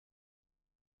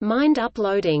Mind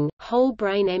uploading, whole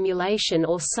brain emulation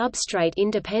or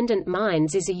substrate-independent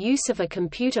minds is a use of a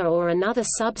computer or another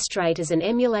substrate as an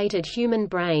emulated human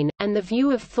brain, and the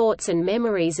view of thoughts and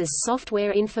memories as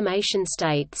software information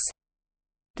states.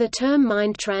 The term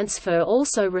mind transfer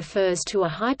also refers to a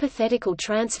hypothetical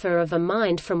transfer of a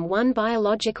mind from one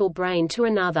biological brain to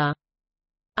another.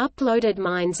 Uploaded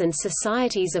minds and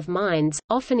societies of minds,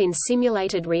 often in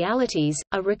simulated realities,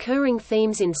 are recurring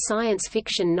themes in science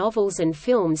fiction novels and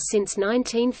films since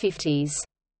 1950s.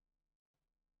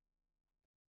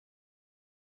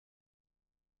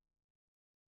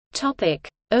 Topic: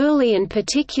 Early and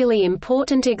particularly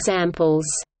important examples.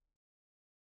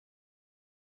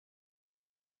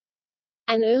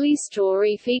 An early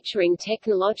story featuring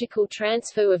technological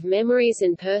transfer of memories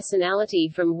and personality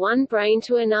from one brain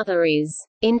to another is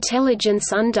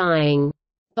Intelligence Undying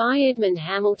by Edmund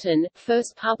Hamilton,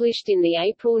 first published in the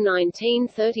April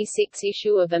 1936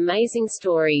 issue of Amazing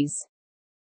Stories.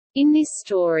 In this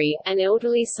story, an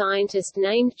elderly scientist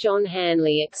named John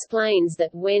Hanley explains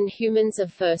that when humans are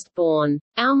first born,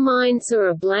 our minds are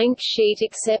a blank sheet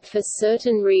except for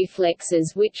certain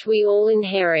reflexes which we all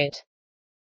inherit.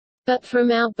 But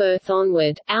from our birth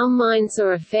onward, our minds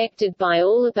are affected by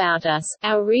all about us,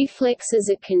 our reflexes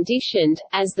are conditioned,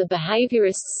 as the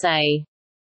behaviorists say.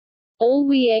 All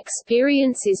we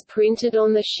experience is printed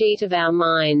on the sheet of our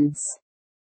minds.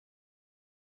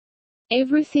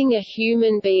 Everything a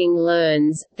human being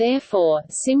learns, therefore,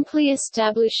 simply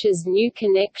establishes new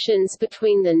connections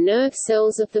between the nerve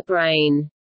cells of the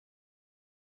brain.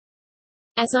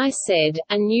 As I said,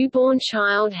 a newborn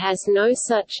child has no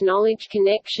such knowledge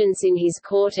connections in his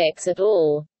cortex at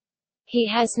all. He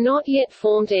has not yet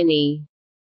formed any.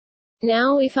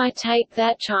 Now if I take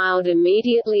that child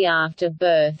immediately after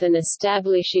birth and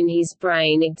establish in his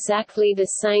brain exactly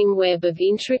the same web of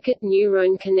intricate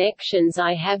neuron connections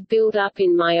I have built up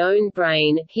in my own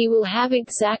brain, he will have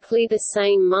exactly the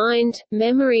same mind,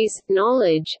 memories,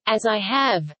 knowledge, as I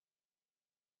have.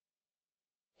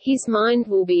 His mind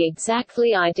will be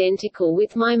exactly identical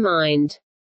with my mind.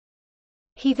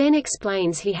 He then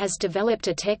explains he has developed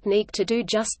a technique to do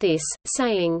just this,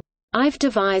 saying, I've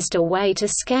devised a way to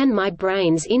scan my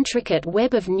brain's intricate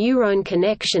web of neuron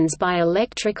connections by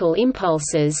electrical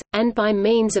impulses, and by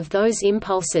means of those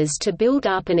impulses to build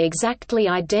up an exactly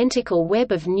identical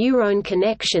web of neuron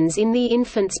connections in the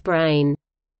infant's brain.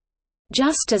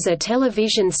 Just as a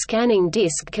television scanning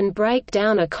disc can break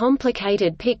down a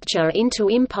complicated picture into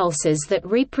impulses that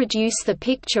reproduce the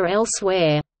picture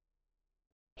elsewhere.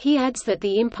 He adds that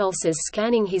the impulses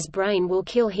scanning his brain will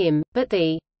kill him, but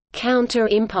the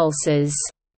counter-impulses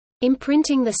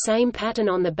imprinting the same pattern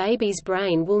on the baby's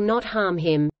brain will not harm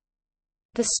him.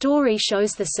 The story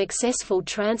shows the successful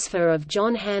transfer of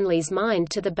John Hanley's mind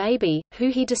to the baby, who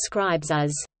he describes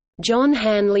as John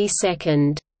Hanley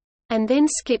II. And then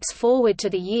skips forward to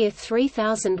the year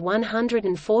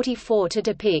 3144 to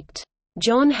depict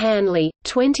John Hanley,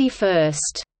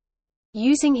 21st,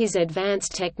 using his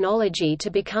advanced technology to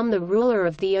become the ruler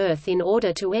of the earth in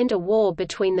order to end a war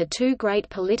between the two great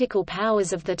political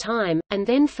powers of the time, and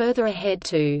then further ahead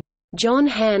to John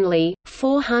Hanley,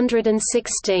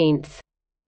 416th,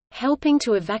 helping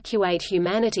to evacuate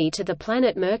humanity to the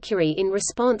planet Mercury in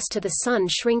response to the Sun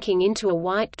shrinking into a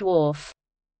white dwarf.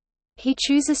 He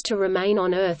chooses to remain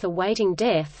on Earth awaiting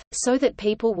death, so that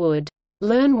people would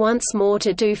learn once more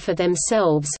to do for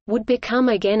themselves, would become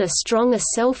again a strong,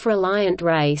 self-reliant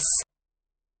race.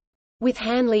 With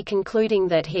Hanley concluding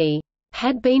that he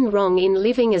had been wrong in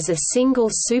living as a single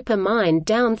super-mind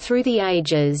down through the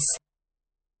ages.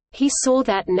 He saw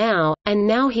that now, and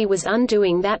now he was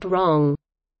undoing that wrong.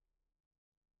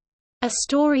 A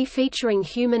story featuring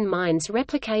human minds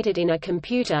replicated in a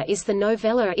computer is the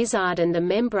novella Izzard and the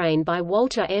Membrane by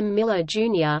Walter M. Miller,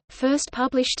 Jr., first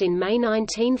published in May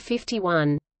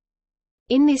 1951.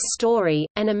 In this story,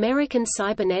 an American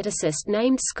cyberneticist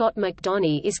named Scott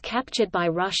McDonough is captured by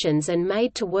Russians and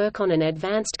made to work on an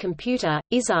advanced computer,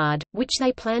 Izzard, which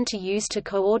they plan to use to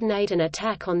coordinate an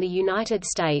attack on the United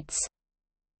States.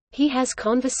 He has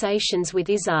conversations with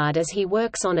Izzard as he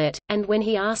works on it, and when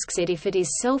he asks it if it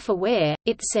is self-aware,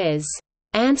 it says,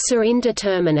 "Answer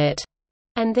indeterminate,"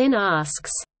 and then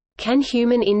asks, "Can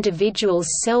human individuals'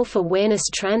 self-awareness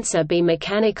transfer be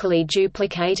mechanically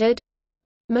duplicated?"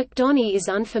 McDonough is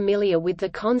unfamiliar with the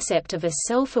concept of a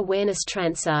self-awareness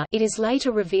transfer. It is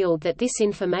later revealed that this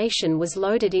information was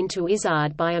loaded into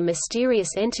Izzard by a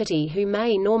mysterious entity who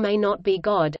may nor may not be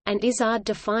God, and Izzard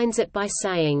defines it by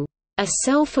saying, "A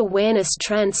self-awareness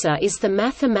transfer is the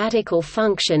mathematical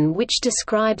function which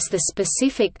describes the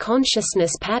specific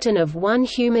consciousness pattern of one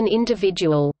human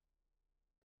individual."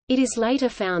 It is later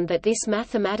found that this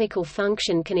mathematical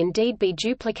function can indeed be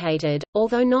duplicated,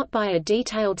 although not by a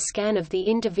detailed scan of the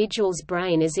individual's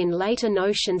brain as in later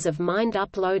notions of mind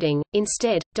uploading.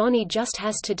 Instead, Donnie just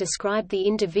has to describe the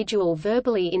individual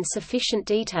verbally in sufficient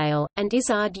detail, and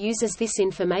Izzard uses this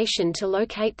information to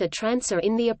locate the trancer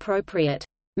in the appropriate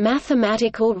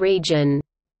mathematical region.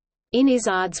 In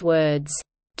Izzard's words,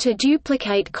 "To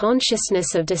duplicate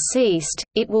consciousness of deceased,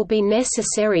 it will be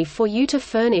necessary for you to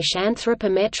furnish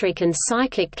anthropometric and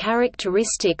psychic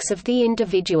characteristics of the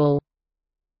individual.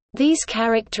 These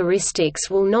characteristics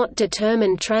will not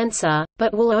determine trancer,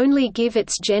 but will only give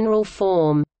its general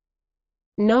form.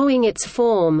 Knowing its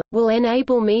form, will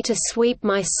enable me to sweep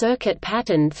my circuit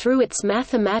pattern through its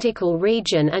mathematical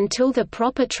region until the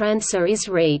proper trancer is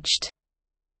reached.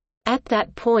 At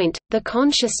that point, the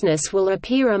consciousness will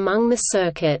appear among the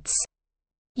circuits."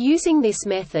 Using this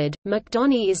method,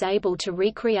 McDonough is able to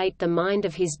recreate the mind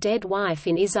of his dead wife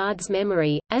in Izzard's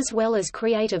memory, as well as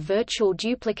create a virtual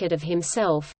duplicate of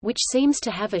himself, which seems to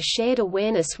have a shared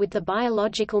awareness with the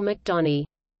biological McDonough.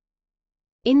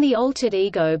 In The Altered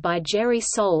Ego by Jerry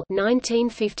Soule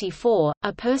 1954,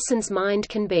 a person's mind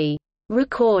can be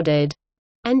 «recorded»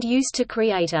 and used to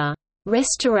create a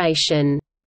 «restoration»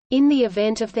 in the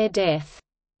event of their death.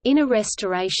 In a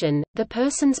restoration, the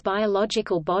person's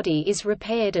biological body is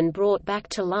repaired and brought back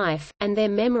to life, and their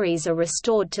memories are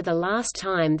restored to the last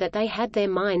time that they had their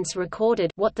minds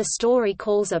recorded, what the story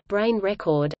calls a brain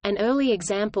record, an early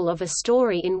example of a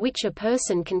story in which a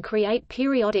person can create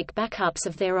periodic backups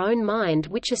of their own mind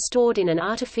which are stored in an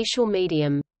artificial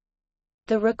medium.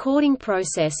 The recording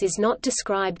process is not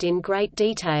described in great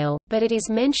detail, but it is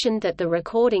mentioned that the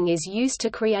recording is used to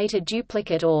create a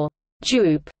duplicate or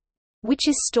dupe, which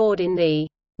is stored in the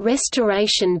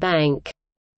restoration bank.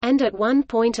 And at one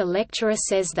point a lecturer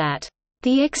says that,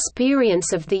 "The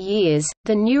experience of the years,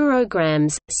 the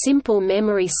neurograms, simple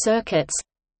memory circuits,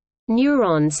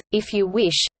 neurons, if you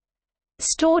wish,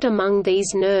 stored among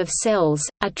these nerve cells,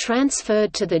 are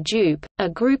transferred to the dupe, a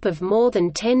group of more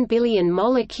than 10 billion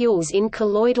molecules in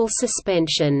colloidal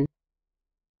suspension.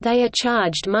 They are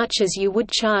charged much as you would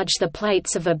charge the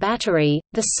plates of a battery,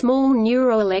 the small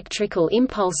neuroelectrical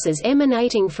impulses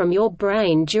emanating from your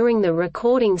brain during the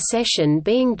recording session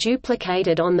being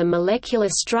duplicated on the molecular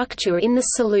structure in the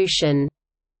solution."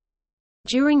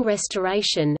 During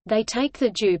restoration, they take the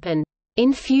dupe and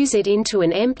infuse it into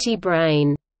an empty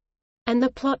brain. And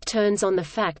the plot turns on the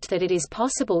fact that it is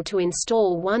possible to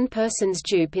install one person's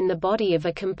dupe in the body of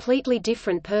a completely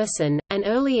different person. An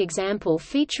early example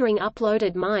featuring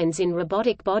uploaded minds in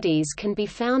robotic bodies can be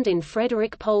found in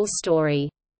Frederik Pohl's story,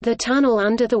 The Tunnel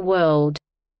Under the World,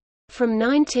 from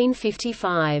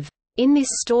 1955. In this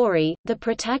story, the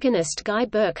protagonist Guy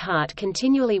Burkhart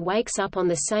continually wakes up on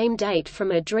the same date from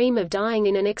a dream of dying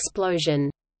in an explosion.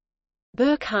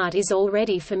 Burkhart is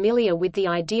already familiar with the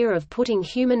idea of putting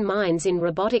human minds in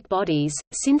robotic bodies,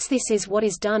 since this is what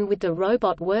is done with the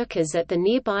robot workers at the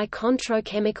nearby Contro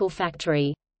chemical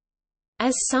factory.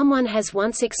 As someone has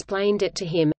once explained it to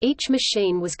him, each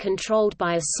machine was controlled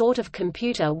by a sort of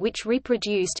computer which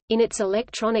reproduced, in its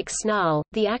electronic snarl,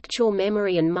 the actual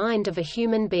memory and mind of a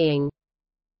human being.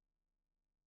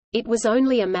 It was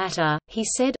only a matter, he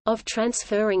said, of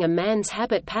transferring a man's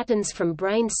habit patterns from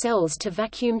brain cells to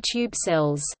vacuum tube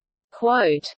cells.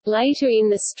 Quote, later in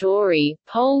the story,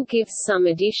 Pohl gives some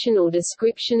additional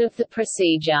description of the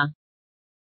procedure.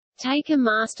 Take a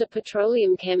master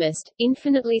petroleum chemist,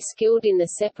 infinitely skilled in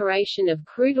the separation of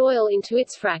crude oil into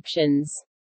its fractions.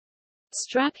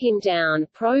 Strap him down,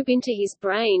 probe into his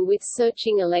brain with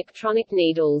searching electronic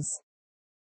needles.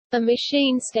 The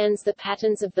machine scans the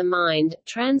patterns of the mind,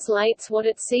 translates what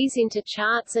it sees into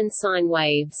charts and sine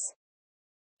waves.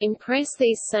 Impress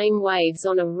these same waves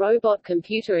on a robot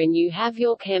computer and you have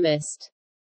your chemist.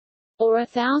 Or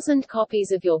 1,000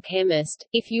 copies of your chemist,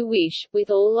 if you wish, with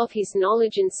all of his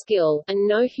knowledge and skill, and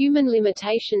no human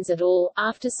limitations at all.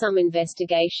 After some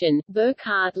investigation,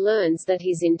 Burkhart learns that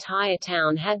his entire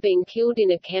town had been killed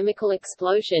in a chemical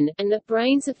explosion, and the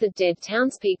brains of the dead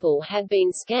townspeople had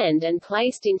been scanned and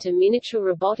placed into miniature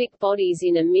robotic bodies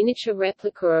in a miniature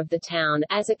replica of the town.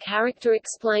 As a character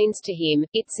explains to him,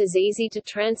 it's as easy to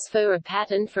transfer a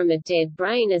pattern from a dead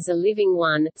brain as a living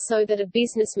one, so that a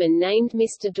businessman named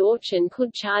Mr. Dorchin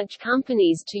could charge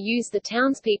companies to use the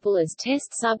townspeople as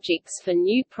test subjects for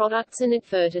new products and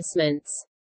advertisements.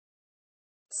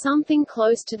 Something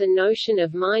close to the notion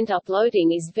of mind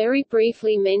uploading is very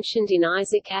briefly mentioned in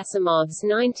Isaac Asimov's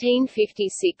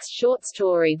 1956 short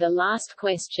story The Last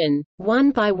Question.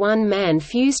 One by one man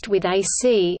fused with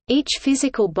AC, each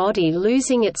physical body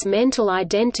losing its mental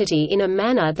identity in a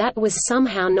manner that was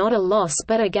somehow not a loss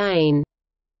but a gain.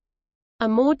 A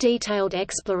more detailed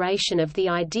exploration of the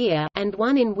idea, and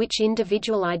one in which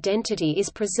individual identity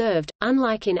is preserved,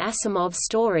 unlike in Asimov's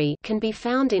story, can be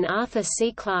found in Arthur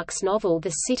C. Clarke's novel The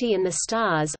City and the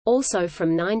Stars, also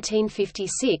from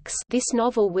 1956. This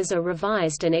novel was a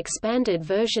revised and expanded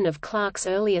version of Clarke's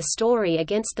earlier story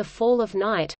Against the Fall of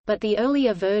Night, but the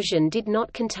earlier version did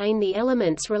not contain the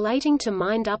elements relating to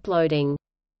mind uploading.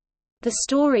 The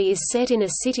story is set in a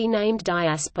city named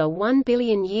Diaspora 1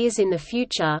 billion years in the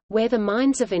future, where the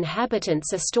minds of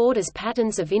inhabitants are stored as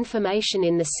patterns of information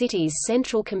in the city's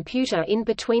central computer in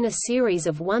between a series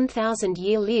of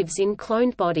 1,000-year lives in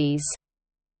cloned bodies.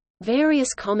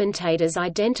 Various commentators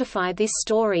identify this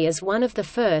story as one of the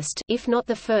first, if not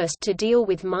the first, to deal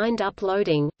with mind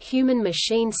uploading,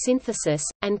 human-machine synthesis,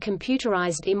 and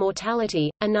computerized immortality.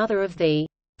 Another of the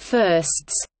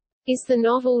firsts is the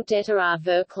novel Detta av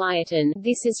Verkligheten,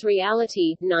 This is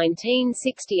Reality,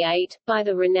 1968, by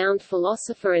the renowned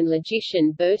philosopher and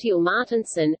logician Bertil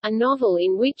Martinsen, a novel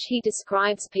in which he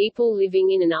describes people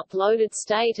living in an uploaded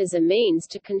state as a means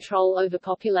to control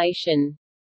overpopulation.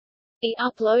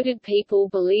 Uploaded people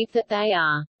believe that they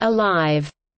are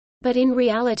alive, but in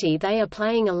reality they are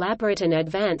playing elaborate and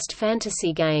advanced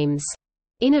fantasy games.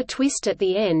 In a twist at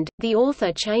the end, the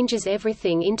author changes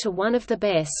everything into one of the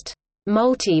best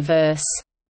multiverse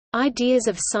ideas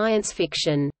of science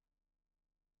fiction.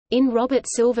 In Robert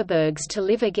Silverberg's To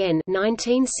Live Again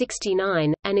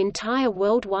 1969, an entire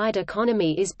worldwide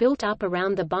economy is built up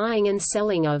around the buying and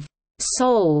selling of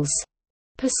souls,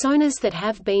 personas that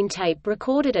have been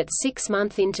tape-recorded at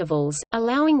 6-month intervals,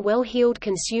 allowing well-heeled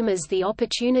consumers the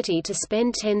opportunity to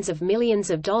spend tens of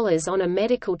millions of dollars on a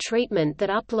medical treatment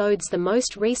that uploads the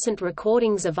most recent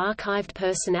recordings of archived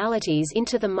personalities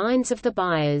into the minds of the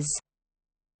buyers.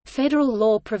 Federal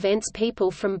law prevents people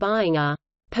from buying a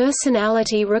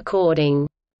personality recording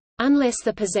unless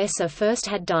the possessor first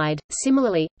had died.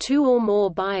 Similarly, 2 or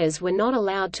more buyers were not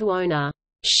allowed to own a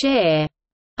share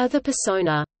of the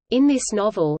persona. In this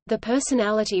novel, the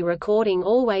personality recording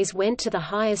always went to the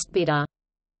highest bidder.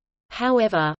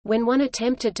 However, when one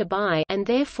attempted to buy and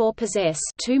therefore possess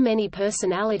too many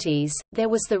personalities, there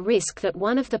was the risk that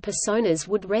one of the personas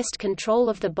would wrest control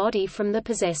of the body from the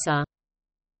possessor.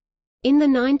 In the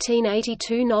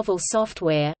 1982 novel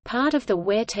Software, part of the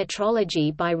Ware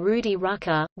tetralogy by Rudy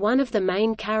Rucker, one of the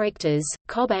main characters,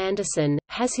 Cobb Anderson,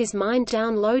 has his mind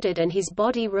downloaded and his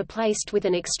body replaced with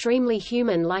an extremely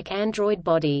human-like android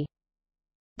body.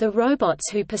 The robots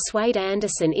who persuade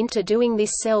Anderson into doing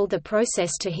this sell the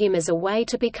process to him as a way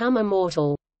to become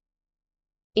immortal.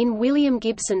 In William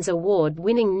Gibson's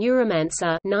award-winning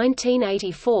Neuromancer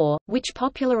 1984, which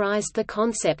popularized the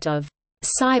concept of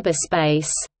cyberspace,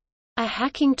 a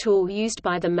hacking tool used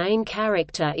by the main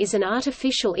character is an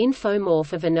artificial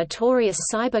infomorph of a notorious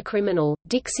cybercriminal,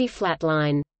 Dixie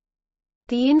Flatline.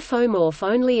 The infomorph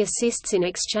only assists in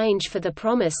exchange for the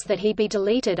promise that he be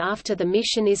deleted after the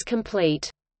mission is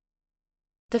complete.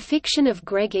 The fiction of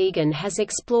Greg Egan has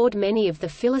explored many of the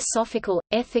philosophical,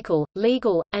 ethical,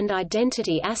 legal, and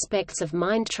identity aspects of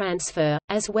mind transfer,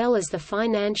 as well as the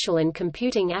financial and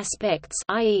computing aspects,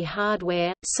 i.e.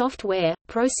 hardware, software,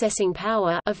 processing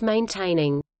power, of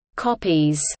maintaining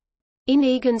copies. In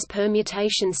Egan's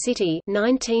Permutation City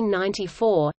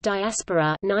 1994,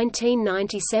 Diaspora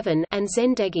 1997, and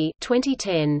Zendegi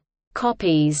 2010,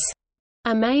 copies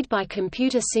are made by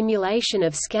computer simulation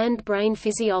of scanned brain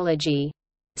physiology.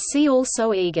 See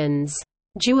also Egan's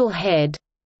dual head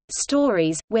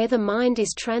stories, where the mind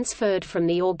is transferred from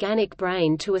the organic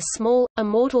brain to a small,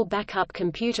 immortal backup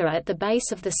computer at the base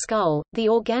of the skull, the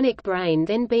organic brain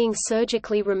then being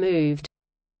surgically removed.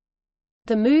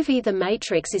 The movie The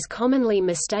Matrix is commonly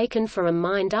mistaken for a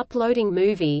mind-uploading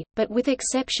movie, but with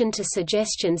exception to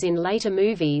suggestions in later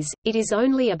movies, it is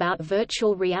only about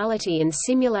virtual reality and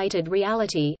simulated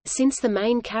reality, since the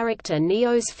main character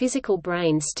Neo's physical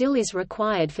brain still is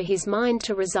required for his mind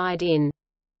to reside in.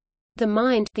 The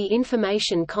mind, the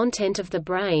information content of the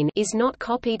brain, is not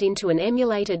copied into an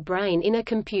emulated brain in a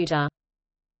computer.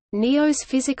 Neo's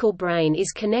physical brain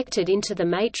is connected into the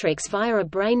Matrix via a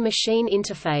brain-machine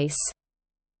interface.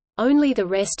 Only the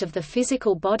rest of the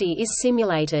physical body is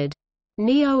simulated.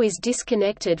 Neo is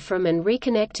disconnected from and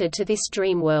reconnected to this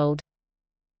dream world.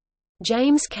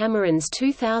 James Cameron's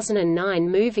 2009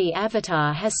 movie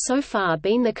Avatar has so far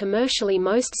been the commercially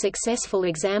most successful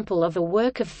example of a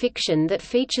work of fiction that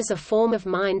features a form of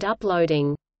mind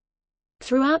uploading.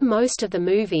 Throughout most of the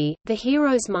movie, the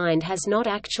hero's mind has not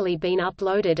actually been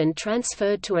uploaded and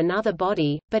transferred to another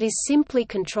body, but is simply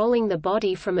controlling the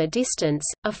body from a distance,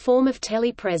 a form of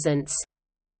telepresence.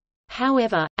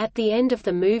 However, at the end of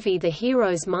the movie the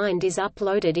hero's mind is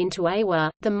uploaded into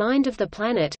Awa, the mind of the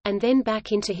planet, and then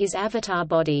back into his avatar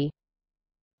body.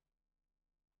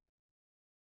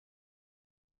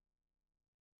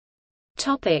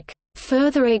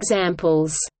 Further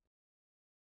examples.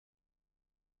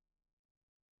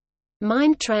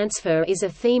 Mind transfer is a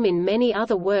theme in many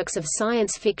other works of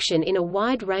science fiction in a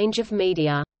wide range of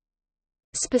media.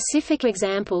 Specific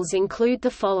examples include the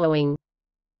following.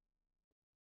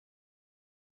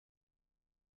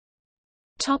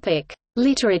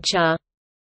 Literature.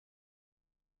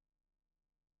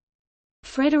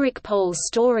 Frederik Pohl's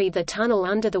story The Tunnel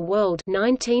Under the World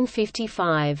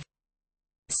 1955.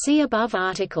 See above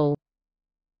article.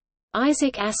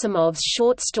 Isaac Asimov's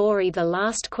short story The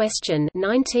Last Question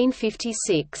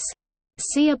 1956.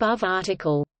 See above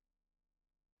article.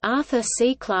 Arthur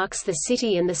C. Clarke's The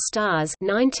City and the Stars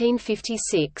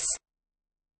 1956.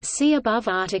 See above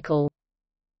article.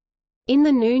 In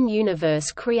the Noon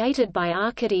universe created by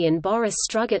Arkady and Boris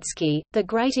Strugatsky, the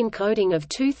Great Encoding of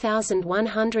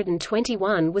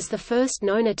 2121 was the first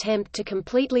known attempt to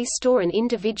completely store an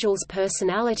individual's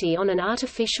personality on an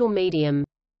artificial medium.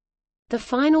 The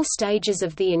final stages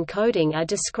of the encoding are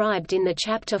described in the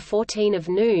Chapter 14 of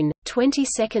Noon,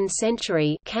 22nd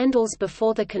Century Candles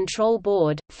Before the Control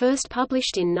Board, first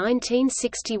published in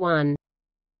 1961.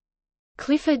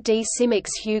 Clifford D.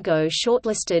 Simick's Hugo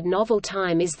shortlisted novel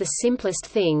Time is the Simplest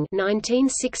Thing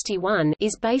 1961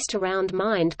 is based around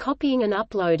mind copying and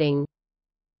uploading.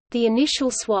 The initial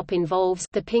swap involves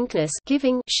the pinkness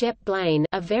giving Shep Blaine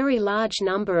a very large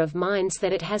number of minds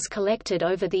that it has collected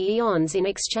over the eons in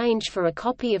exchange for a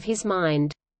copy of his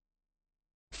mind.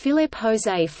 Philip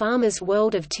Jose Farmer's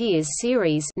World of Tears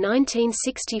series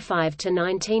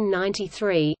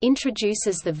 1965–1993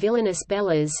 introduces the villainous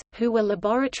Bellas, who were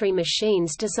laboratory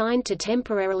machines designed to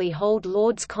temporarily hold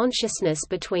Lord's consciousness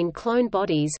between clone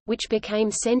bodies, which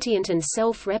became sentient and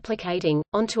self-replicating,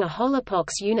 onto a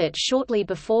Holopox unit shortly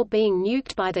before being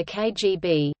nuked by the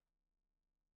KGB.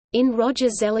 In Roger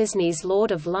Zelazny's Lord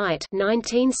of Light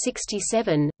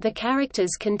 1967, the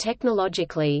characters can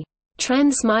technologically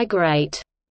transmigrate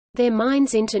their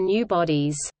minds into new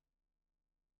bodies.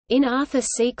 In Arthur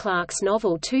C. Clarke's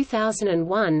novel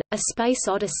 2001, A Space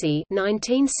Odyssey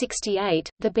 1968,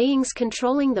 the beings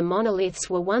controlling the monoliths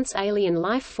were once alien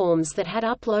life forms that had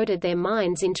uploaded their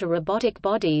minds into robotic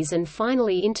bodies and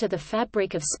finally into the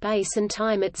fabric of space and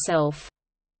time itself.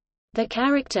 The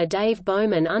character Dave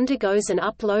Bowman undergoes an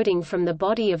uploading from the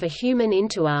body of a human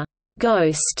into a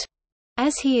ghost,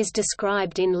 as he is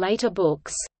described in later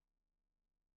books.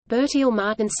 Bertil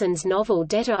Martinson's novel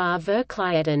Detta av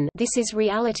Verkligheten This is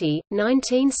Reality,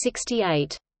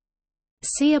 1968.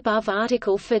 See above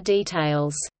article for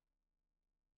details.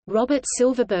 Robert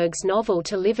Silverberg's novel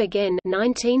To Live Again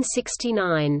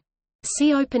 1969.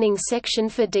 See opening section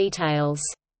for details.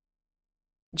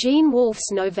 Gene Wolfe's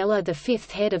novella The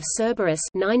Fifth Head of Cerberus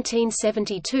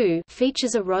 1972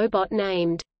 features a robot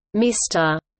named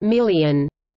Mr. Million,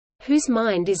 whose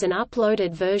mind is an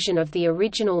uploaded version of the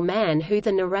original man who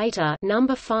the narrator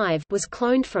number 5 was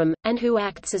cloned from, and who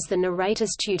acts as the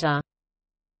narrator's tutor.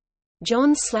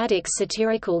 John Sladek's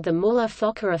satirical The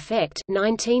Muller-Fokker Effect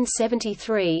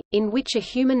 1973, in which a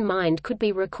human mind could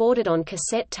be recorded on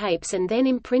cassette tapes and then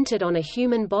imprinted on a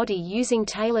human body using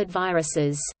tailored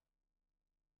viruses.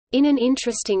 In an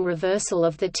interesting reversal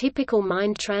of the typical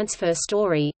mind transfer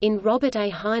story, in Robert A.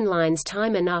 Heinlein's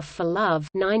Time Enough for Love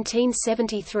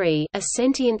 1973, a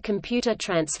sentient computer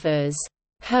transfers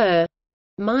her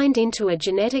mind into a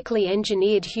genetically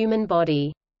engineered human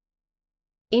body.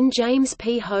 In James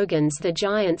P. Hogan's The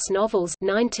Giants novels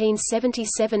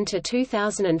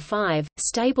 1977–2005,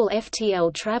 stable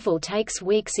FTL travel takes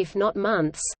weeks if not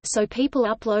months, so people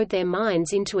upload their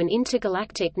minds into an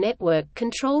intergalactic network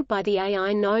controlled by the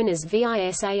AI known as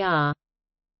VISAR.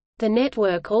 The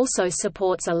network also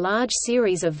supports a large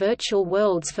series of virtual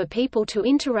worlds for people to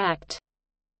interact.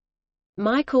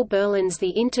 Michael Berlin's The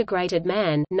Integrated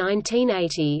Man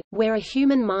 1980, where a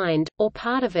human mind, or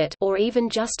part of it or even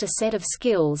just a set of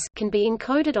skills can be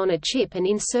encoded on a chip and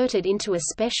inserted into a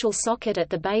special socket at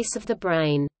the base of the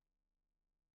brain.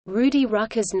 Rudy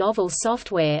Rucker's novel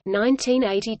Software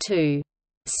 1982.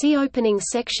 See opening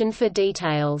section for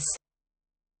details.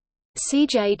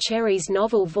 C.J. Cherry's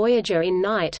novel Voyager in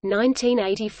Night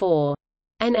 1984.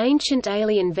 An ancient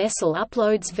alien vessel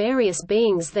uploads various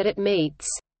beings that it meets.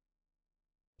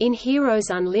 In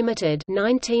Heroes Unlimited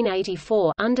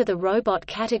 1984, under the robot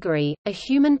category, a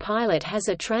human pilot has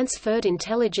a transferred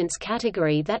intelligence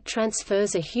category that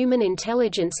transfers a human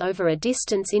intelligence over a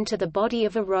distance into the body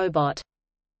of a robot.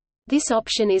 This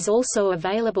option is also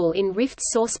available in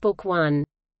Rift's Sourcebook 1.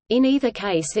 In either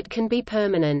case it can be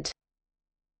permanent.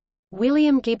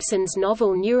 William Gibson's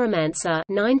novel Neuromancer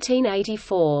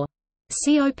 1984.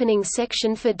 See opening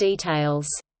section for details.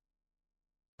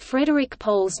 Frederik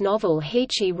Pohl's novel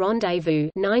Heechee Rendezvous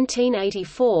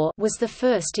 1984 was the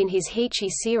first in his Heechee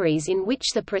series in which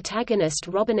the protagonist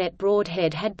Robinette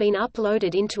Broadhead had been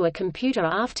uploaded into a computer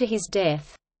after his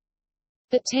death.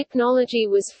 The technology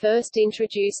was first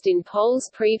introduced in Pohl's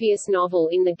previous novel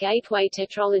in the Gateway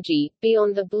tetralogy,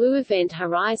 Beyond the Blue Event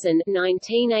Horizon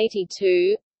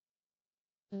 1982.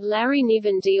 Larry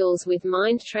Niven deals with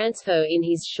mind transfer in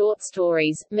his short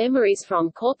stories. Memories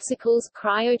from corpuscles,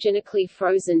 cryogenically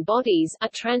frozen bodies,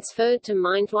 are transferred to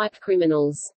mind-wiped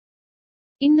criminals.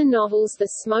 In the novels The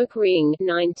Smoke Ring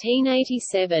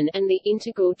 1987 and The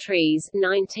Integral Trees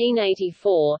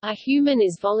 1984, a human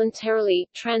is voluntarily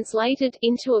translated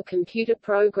into a computer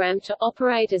program to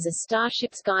operate as a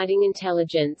starship's guiding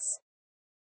intelligence.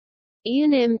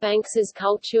 Ian M. Banks's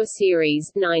Culture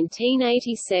series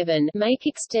 1987 make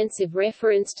extensive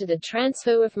reference to the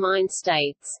transfer of mind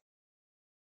states.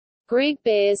 Greg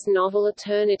Bear's novel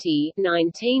Eternity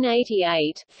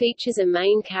 1988 features a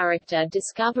main character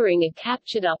discovering a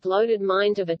captured uploaded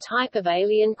mind of a type of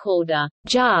alien called a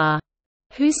jar,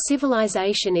 whose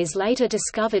civilization is later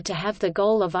discovered to have the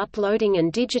goal of uploading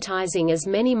and digitizing as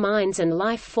many minds and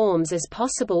life forms as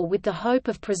possible with the hope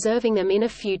of preserving them in a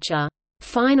future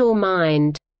final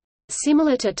mind,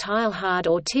 similar to Teilhard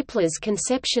or Tipler's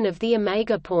conception of the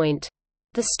omega point.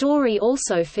 The story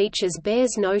also features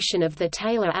Bear's notion of the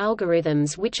Taylor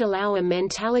algorithms, which allow a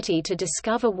mentality to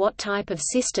discover what type of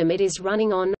system it is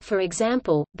running on. For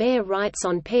example, Bear writes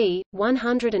on p.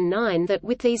 109 that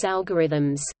with these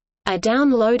algorithms, a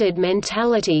downloaded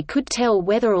mentality could tell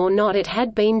whether or not it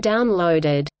had been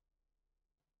downloaded.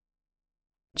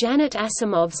 Janet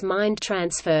Asimov's Mind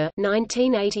Transfer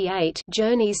 1988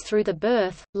 journeys through the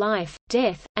birth, life,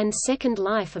 death, and second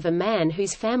life of a man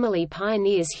whose family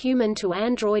pioneers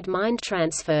human-to-android mind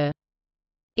transfer.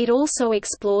 It also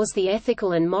explores the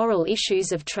ethical and moral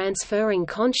issues of transferring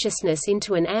consciousness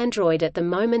into an android at the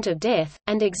moment of death,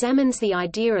 and examines the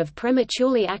idea of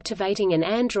prematurely activating an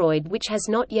android which has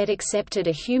not yet accepted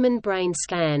a human brain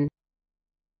scan.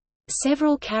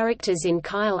 Several characters in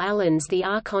Kyle Allen's The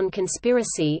Archon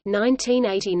Conspiracy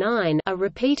 1989 are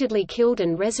repeatedly killed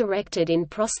and resurrected in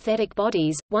prosthetic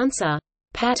bodies. Once a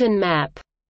pattern map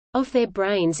of their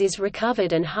brains is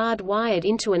recovered and hard-wired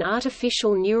into an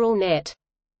artificial neural net.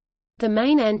 The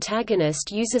main antagonist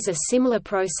uses a similar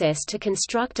process to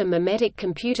construct a memetic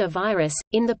computer virus,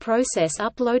 in the process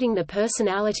uploading the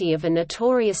personality of a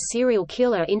notorious serial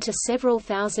killer into several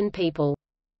thousand people.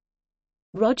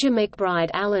 Roger McBride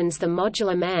Allen's The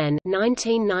Modular Man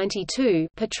 1992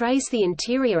 portrays the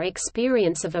interior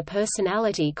experience of a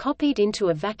personality copied into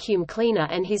a vacuum cleaner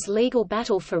and his legal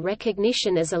battle for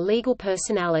recognition as a legal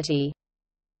personality.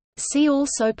 See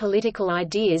also Political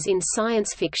ideas in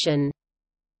science fiction.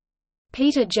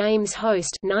 Peter James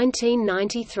Host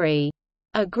 1993.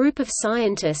 A group of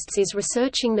scientists is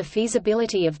researching the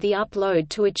feasibility of the upload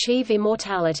to achieve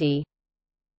immortality.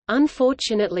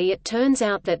 Unfortunately, it turns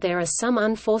out that there are some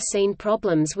unforeseen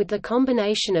problems with the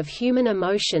combination of human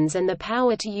emotions and the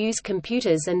power to use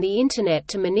computers and the Internet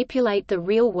to manipulate the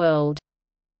real world.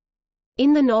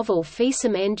 In the novel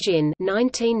Fearsome Engine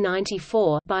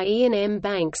 1994 by Ian M.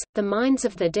 Banks, the minds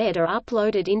of the dead are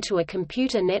uploaded into a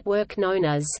computer network known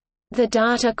as the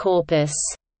data corpus,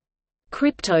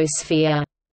 cryptosphere,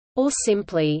 or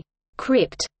simply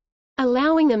crypt,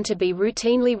 allowing them to be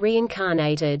routinely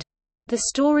reincarnated. The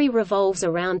story revolves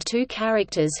around two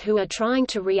characters who are trying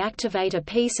to reactivate a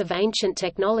piece of ancient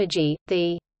technology,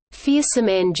 the Fearsome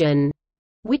Engine,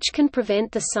 which can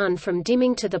prevent the sun from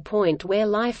dimming to the point where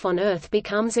life on Earth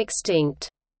becomes extinct.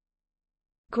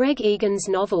 Greg Egan's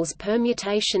novels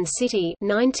Permutation City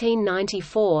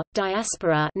 1994,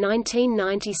 Diaspora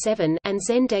 1997, and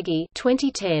Zendegi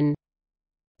 2010.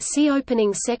 See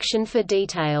opening section for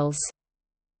details.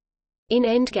 In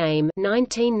Endgame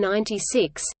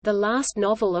 1996, the last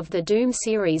novel of the Doom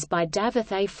series by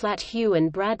Davith A. Flathue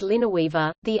and Brad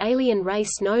Lineweaver, the alien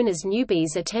race known as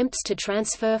newbies attempts to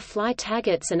transfer Fly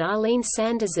Taggart's and Arlene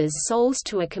Sanders's souls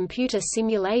to a computer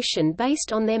simulation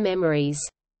based on their memories.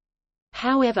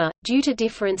 However, due to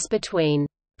difference between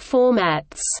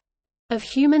formats of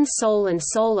human soul and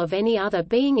soul of any other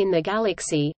being in the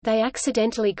galaxy, they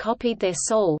accidentally copied their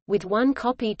soul, with one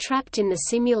copy trapped in the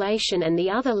simulation and the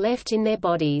other left in their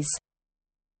bodies.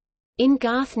 In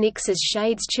Garth Nix's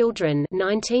Shade's Children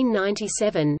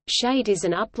 1997, Shade is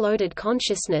an uploaded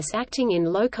consciousness acting in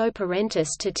loco parentis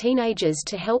to teenagers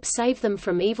to help save them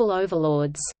from evil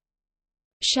overlords.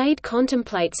 Shade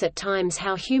contemplates at times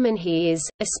how human he is,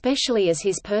 especially as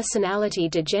his personality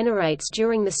degenerates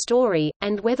during the story,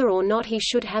 and whether or not he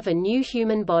should have a new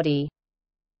human body.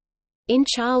 In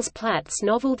Charles Platt's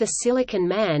novel The Silicon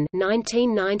Man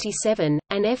 1997,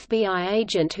 an FBI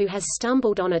agent who has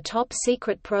stumbled on a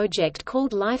top-secret project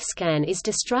called LifeScan is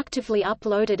destructively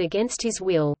uploaded against his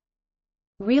will.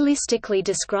 Realistically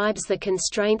describes the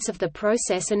constraints of the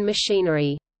process and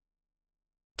machinery.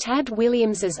 Tad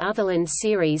Williams's Otherland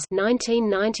series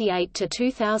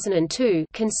 1998–2002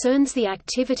 concerns the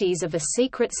activities of a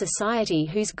secret society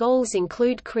whose goals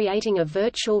include creating a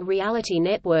virtual reality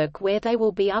network where they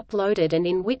will be uploaded and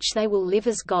in which they will live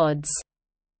as gods.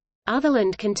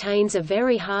 Otherland contains a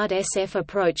very hard SF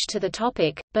approach to the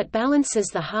topic, but balances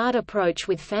the hard approach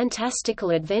with fantastical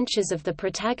adventures of the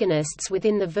protagonists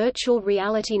within the virtual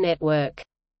reality network.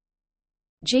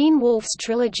 Gene Wolfe's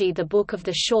trilogy The Book of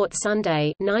the Short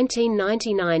Sunday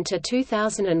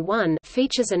 1999–2001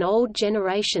 features an old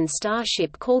generation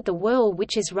starship called the Whirl,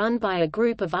 which is run by a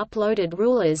group of uploaded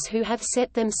rulers who have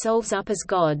set themselves up as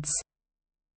gods.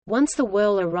 Once the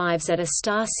Whirl arrives at a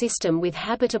star system with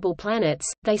habitable planets,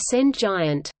 they send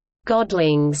giant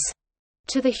godlings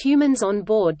to the humans on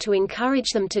board to encourage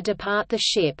them to depart the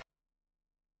ship.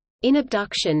 In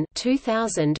Abduction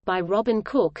 2000 by Robin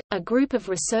Cook, a group of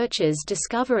researchers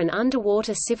discover an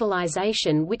underwater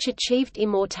civilization which achieved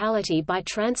immortality by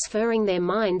transferring their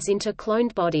minds into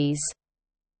cloned bodies.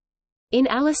 In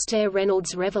Alastair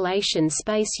Reynolds' Revelation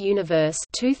Space Universe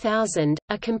 2000,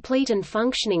 a complete and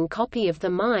functioning copy of the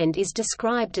mind is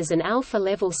described as an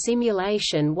alpha-level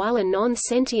simulation, while a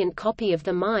non-sentient copy of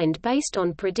the mind based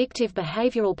on predictive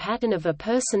behavioral pattern of a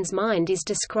person's mind is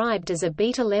described as a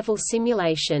beta-level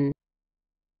simulation.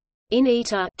 In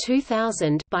ETA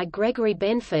 2000 by Gregory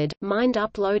Benford, mind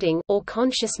uploading, or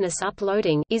consciousness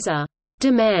uploading, is a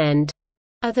demand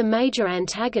of the major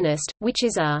antagonist, which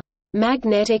is a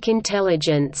magnetic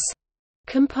intelligence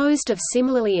composed of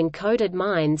similarly encoded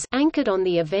minds anchored on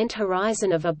the event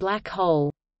horizon of a black hole.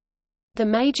 The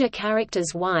major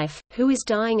character's wife, who is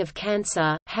dying of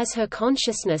cancer, has her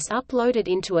consciousness uploaded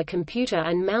into a computer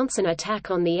and mounts an attack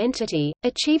on the entity,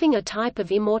 achieving a type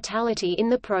of immortality in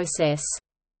the process.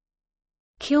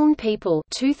 Kiln People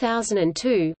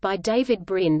 2002 by David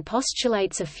Brin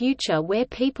postulates a future where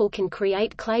people can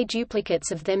create clay duplicates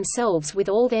of themselves with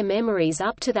all their memories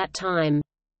up to that time.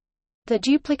 The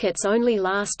duplicates only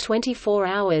last 24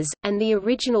 hours, and the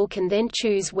original can then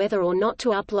choose whether or not to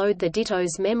upload the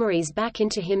Ditto's memories back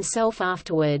into himself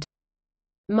afterward.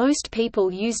 Most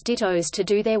people use Dittos to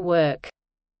do their work.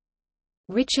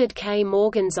 Richard K.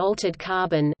 Morgan's Altered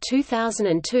Carbon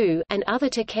 2002 and other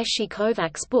Takeshi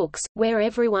Kovacs books, where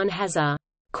everyone has a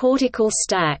cortical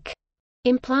stack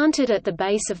implanted at the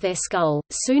base of their skull,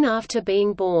 soon after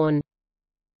being born.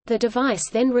 The device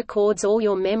then records all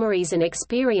your memories and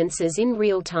experiences in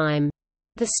real time.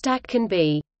 The stack can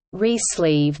be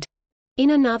re-sleeved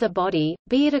in another body,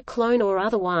 be it a clone or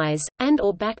otherwise,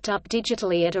 and/or backed up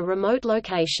digitally at a remote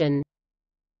location.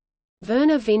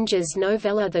 Werner Vinge's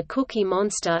novella The Cookie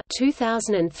Monster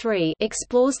 2003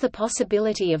 explores the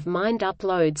possibility of mind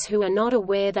uploads who are not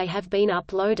aware they have been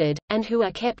uploaded, and who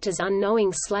are kept as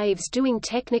unknowing slaves doing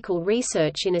technical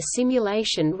research in a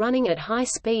simulation running at high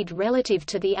speed relative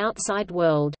to the outside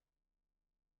world.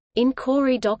 In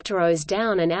Cory Doctorow's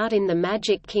Down and Out in the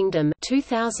Magic Kingdom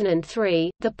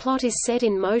 2003, the plot is set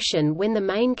in motion when the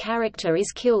main character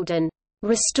is killed and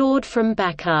restored from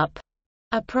backup,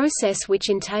 a process which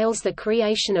entails the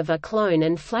creation of a clone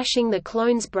and flashing the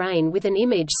clone's brain with an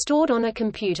image stored on a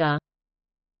computer.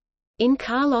 In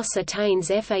Carlos Atane's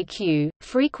FAQ,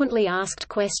 Frequently Asked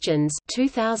Questions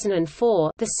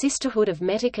 2004, the Sisterhood of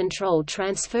Metacontrol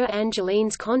transfer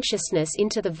Angeline's consciousness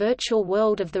into the virtual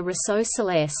world of the Rousseau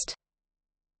Celeste.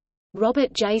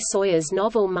 Robert J. Sawyer's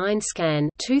novel Mindscan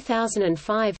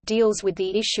 2005 deals with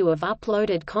the issue of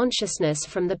uploaded consciousness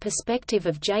from the perspective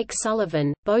of Jake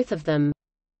Sullivan, both of them.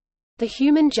 The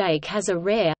human Jake has a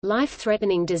rare,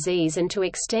 life-threatening disease, and to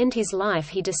extend his life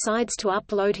he decides to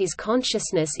upload his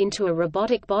consciousness into a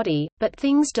robotic body, but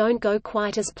things don't go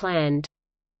quite as planned.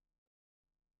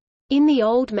 In the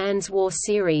Old Man's War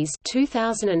series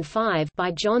 2005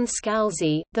 by John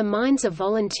Scalzi, the minds of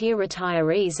volunteer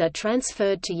retirees are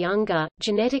transferred to younger,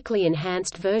 genetically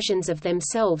enhanced versions of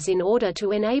themselves in order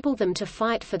to enable them to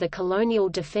fight for the Colonial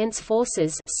Defense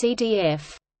Forces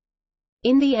 (CDF).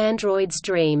 In The Android's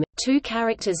Dream, two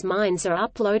characters' minds are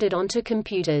uploaded onto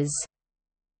computers.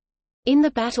 In The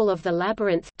Battle of the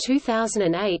Labyrinth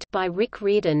 2008 by Rick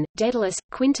Riordan, Daedalus,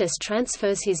 Quintus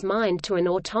transfers his mind to an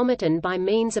automaton by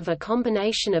means of a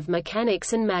combination of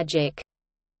mechanics and magic.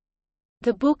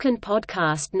 The book and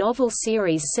podcast novel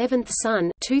series Seventh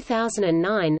Son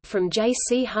 2009 from J.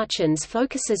 C. Hutchins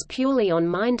focuses purely on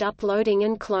mind uploading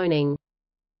and cloning.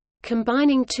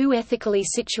 Combining two ethically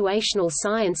situational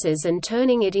sciences and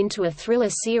turning it into a thriller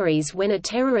series when a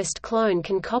terrorist clone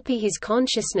can copy his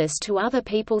consciousness to other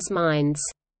people's minds.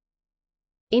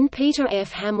 In Peter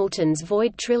F. Hamilton's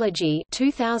Void trilogy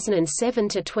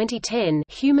 2007–2010,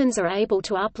 humans are able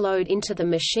to upload into the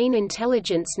machine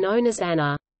intelligence known as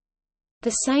Anna.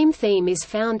 The same theme is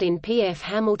found in P. F.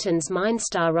 Hamilton's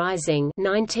Mindstar Rising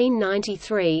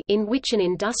 1993, in which an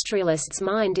industrialist's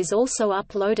mind is also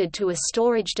uploaded to a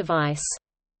storage device.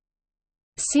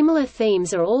 Similar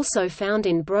themes are also found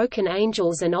in Broken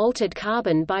Angels and Altered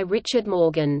Carbon by Richard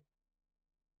Morgan.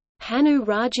 Hanu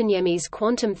Rajanyemi's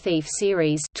Quantum Thief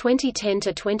series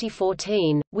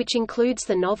 2010–2014, which includes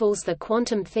the novels The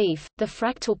Quantum Thief, The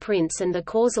Fractal Prince and The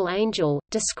Causal Angel,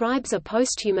 describes a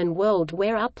posthuman world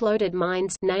where uploaded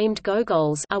minds named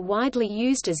Gogols are widely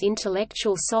used as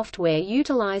intellectual software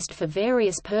utilized for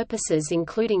various purposes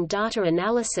including data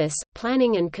analysis,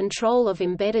 planning and control of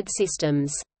embedded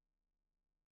systems.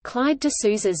 Clyde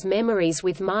D'Souza's Memories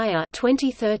with Maya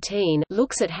 2013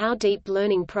 looks at how deep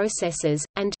learning processes,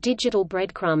 and digital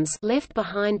breadcrumbs left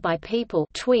behind by people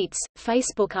tweets,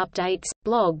 Facebook updates,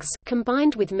 blogs,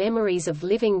 combined with memories of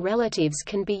living relatives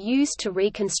can be used to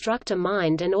reconstruct a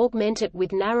mind and augment it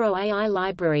with narrow AI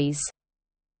libraries.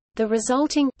 The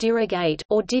resulting dirigate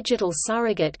or digital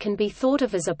surrogate can be thought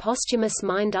of as a posthumous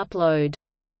mind upload.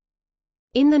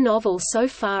 In the novel So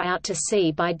Far Out to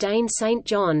Sea by Dane St.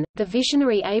 John, the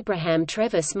visionary Abraham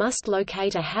Trevis must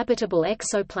locate a habitable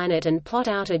exoplanet and plot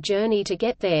out a journey to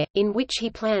get there, in which he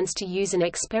plans to use an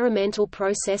experimental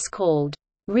process called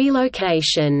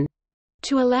relocation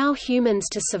to allow humans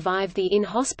to survive the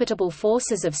inhospitable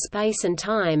forces of space and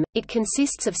time. It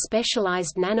consists of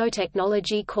specialized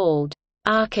nanotechnology called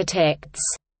architects,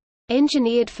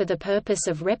 engineered for the purpose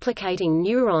of replicating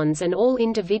neurons and all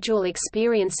individual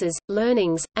experiences,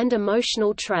 learnings, and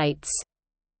emotional traits.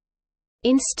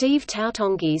 In Steve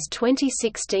Tautongi's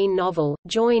 2016 novel,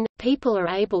 Join, people are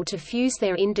able to fuse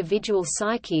their individual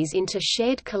psyches into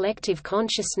shared collective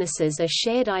consciousnesses, a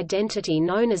shared identity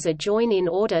known as a join, in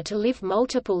order to live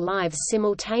multiple lives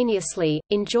simultaneously,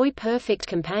 enjoy perfect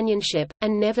companionship,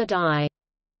 and never die.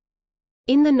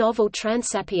 In the novel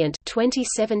Transapient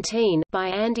 2017 by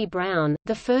Andy Brown,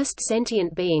 the first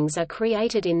sentient beings are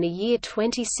created in the year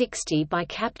 2060 by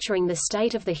capturing the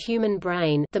state of the human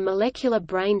brain, the molecular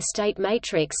brain state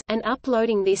matrix, and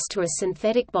uploading this to a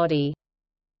synthetic body.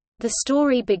 The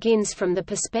story begins from the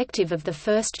perspective of the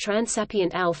first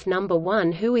transapient Alpha number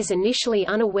 1, who is initially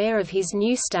unaware of his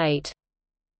new state.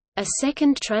 A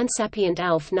second transapient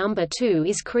Alpha number 2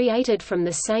 is created from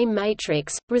the same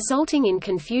matrix, resulting in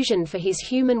confusion for his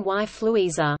human wife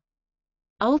Louisa.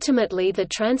 Ultimately, the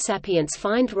transapients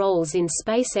find roles in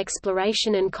space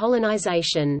exploration and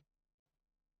colonization.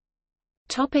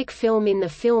 Film. In the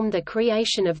film The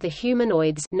Creation of the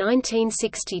Humanoids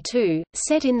 1962,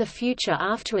 set in the future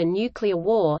after a nuclear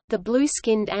war, the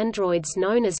blue-skinned androids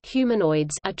known as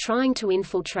humanoids are trying to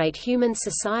infiltrate human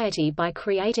society by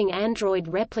creating android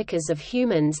replicas of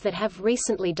humans that have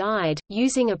recently died,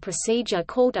 using a procedure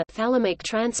called a thalamic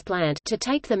transplant to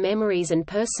take the memories and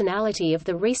personality of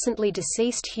the recently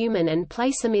deceased human and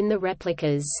place them in the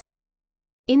replicas.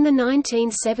 In the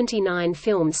 1979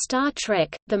 film Star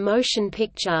Trek, the motion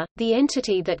picture, the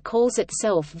entity that calls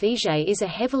itself Vijay is a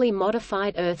heavily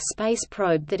modified Earth space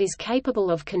probe that is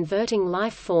capable of converting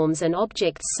life forms and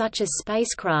objects such as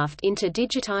spacecraft into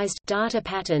digitized data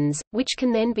patterns, which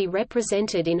can then be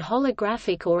represented in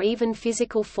holographic or even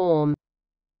physical form.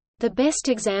 The best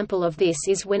example of this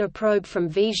is when a probe from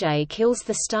Vijay kills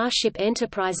the Starship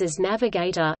Enterprise's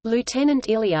navigator, Lieutenant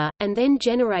Ilya, and then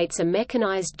generates a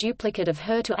mechanized duplicate of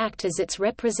her to act as its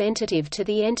representative to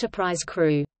the Enterprise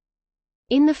crew.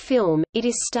 In the film, it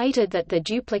is stated that the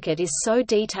duplicate is so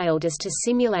detailed as to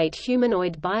simulate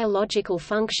humanoid biological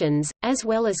functions, as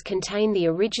well as contain the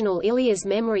original Ilya's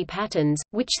memory patterns,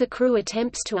 which the crew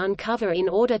attempts to uncover in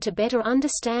order to better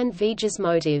understand Vijay's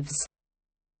motives.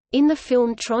 In the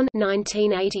film Tron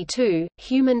 1982,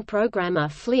 human programmer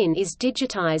Flynn is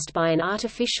digitized by an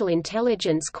artificial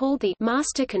intelligence called the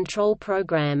Master Control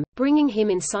Program, bringing him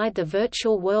inside the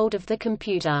virtual world of the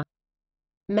computer.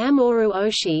 Mamoru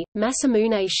Oshii,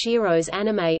 Masamune Shiro's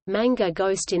anime, manga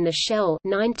Ghost in the Shell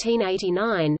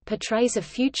 1989 portrays a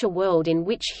future world in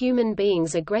which human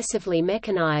beings aggressively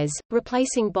mechanize,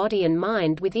 replacing body and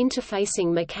mind with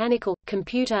interfacing mechanical,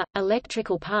 computer,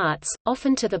 electrical parts,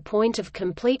 often to the point of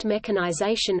complete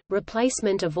mechanization,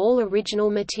 replacement of all original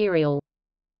material.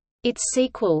 Its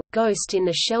sequel, Ghost in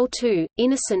the Shell 2,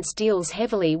 Innocence, deals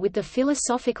heavily with the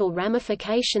philosophical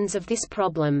ramifications of this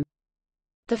problem.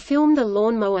 The film The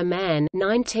Lawnmower Man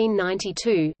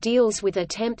 1992 deals with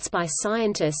attempts by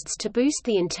scientists to boost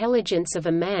the intelligence of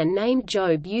a man named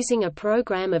Job using a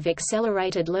program of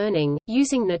accelerated learning,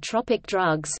 using nootropic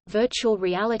drugs, virtual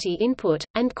reality input,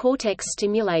 and cortex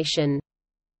stimulation.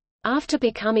 After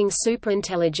becoming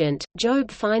superintelligent, Job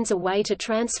finds a way to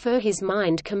transfer his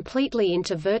mind completely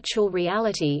into virtual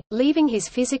reality, leaving his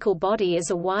physical body as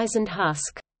a wizened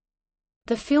husk.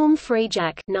 The film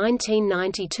Freejack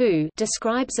 1992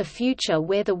 describes a future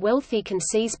where the wealthy can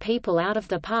seize people out of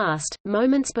the past,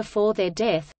 moments before their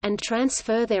death, and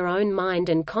transfer their own mind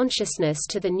and consciousness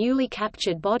to the newly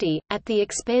captured body, at the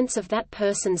expense of that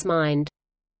person's mind.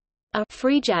 A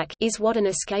Freejack is what an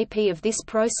escapee of this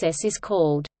process is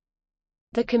called.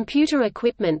 The computer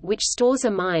equipment which stores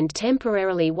a mind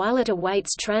temporarily while it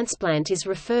awaits transplant is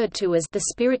referred to as the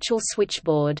spiritual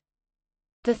switchboard.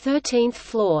 The 13th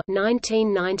Floor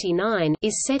 1999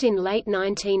 is set in late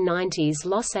 1990s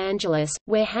Los Angeles,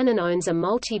 where Hannon owns a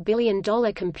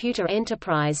multi-billion-dollar computer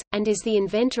enterprise, and is the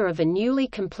inventor of a newly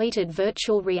completed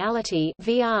virtual reality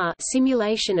 (VR)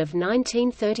 simulation of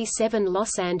 1937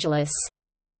 Los Angeles.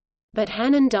 But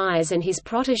Hannon dies and his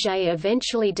protégé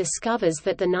eventually discovers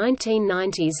that the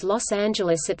 1990s Los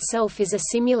Angeles itself is a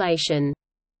simulation.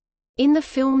 In the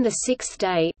film The Sixth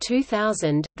Day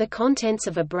 2000, the contents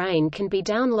of a brain can be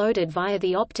downloaded via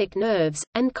the optic nerves,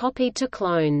 and copied to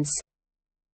clones.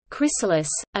 Chrysalis,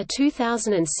 a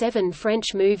 2007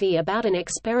 French movie about an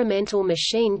experimental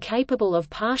machine capable of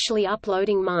partially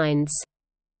uploading minds.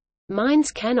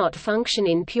 Minds cannot function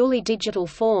in purely digital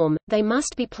form, they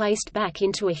must be placed back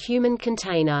into a human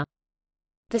container.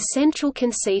 The central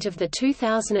conceit of the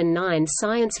 2009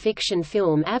 science fiction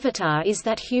film Avatar is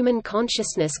that human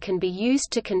consciousness can be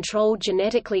used to control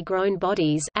genetically grown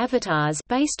bodies avatars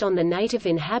based on the native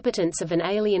inhabitants of an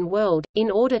alien world, in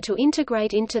order to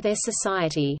integrate into their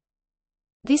society.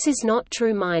 This is not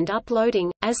true mind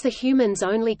uploading, as the humans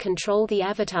only control the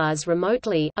avatars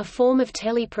remotely, a form of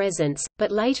telepresence,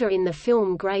 but later in the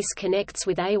film Grace connects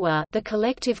with Awa, the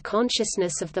collective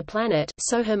consciousness of the planet,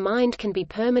 so her mind can be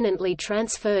permanently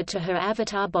transferred to her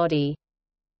avatar body.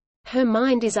 Her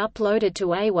mind is uploaded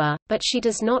to Awa, but she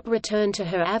does not return to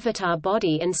her avatar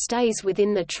body and stays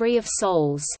within the Tree of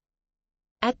Souls.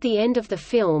 At the end of the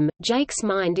film, Jake's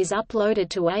mind is uploaded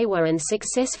to Awa and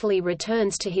successfully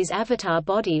returns to his avatar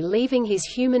body, leaving his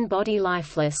human body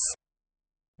lifeless.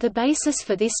 The basis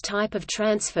for this type of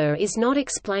transfer is not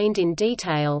explained in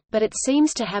detail, but it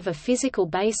seems to have a physical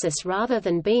basis rather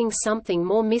than being something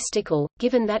more mystical,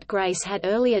 given that Grace had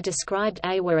earlier described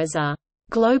Awa as a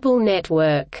global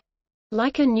network,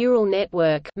 like a neural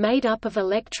network made up of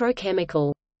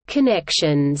electrochemical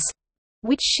connections,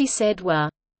 which she said were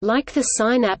like the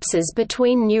synapses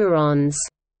between neurons,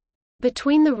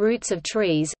 between the roots of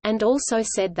trees, and also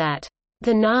said that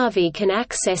the Na'vi can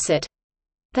access it.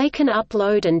 They can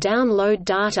upload and download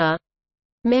data,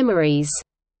 memories.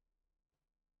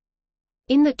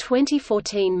 In the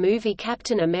 2014 movie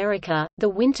Captain America, The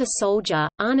Winter Soldier,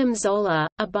 Arnim Zola,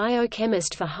 a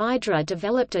biochemist for Hydra,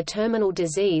 developed a terminal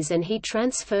disease and he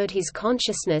transferred his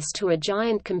consciousness to a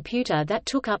giant computer that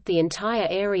took up the entire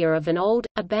area of an old,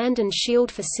 abandoned SHIELD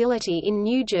facility in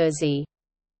New Jersey.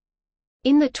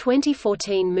 In the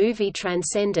 2014 movie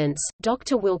Transcendence,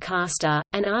 Dr. Will Caster,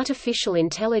 an artificial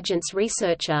intelligence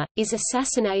researcher, is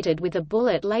assassinated with a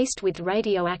bullet laced with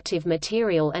radioactive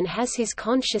material and has his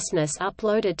consciousness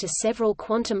uploaded to several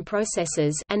quantum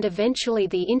processors and eventually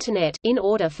the Internet in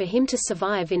order for him to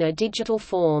survive in a digital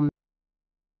form.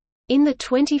 In the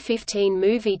 2015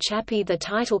 movie Chappie, the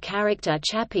title character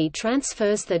Chappie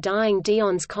transfers the dying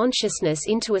Dion's consciousness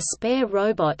into a spare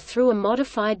robot through a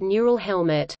modified neural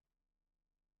helmet.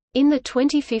 In the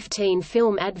 2015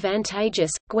 film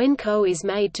Advantageous, Gwen Ko is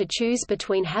made to choose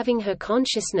between having her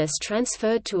consciousness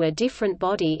transferred to a different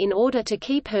body in order to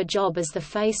keep her job as the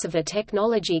face of a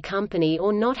technology company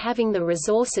or not having the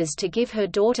resources to give her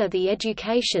daughter the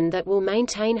education that will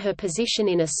maintain her position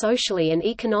in a socially and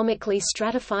economically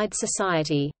stratified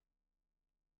society.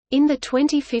 In the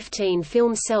 2015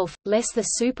 film Self, the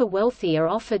super wealthy are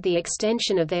offered the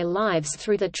extension of their lives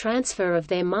through the transfer of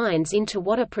their minds into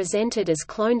what are presented as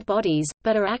cloned bodies,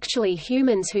 but are actually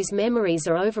humans whose memories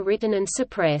are overwritten and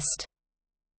suppressed.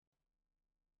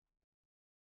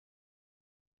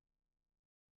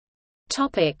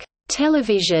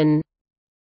 Television.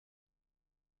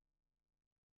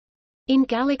 In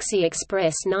Galaxy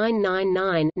Express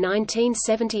 999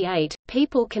 (1978),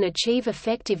 people can achieve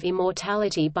effective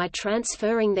immortality by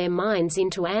transferring their minds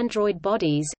into android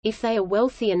bodies, if they are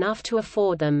wealthy enough to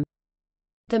afford them.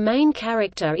 The main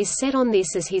character is set on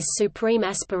this as his supreme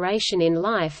aspiration in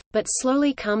life, but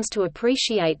slowly comes to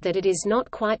appreciate that it is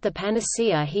not quite the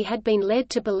panacea he had been led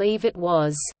to believe it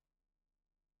was.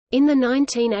 In the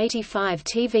 1985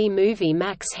 TV movie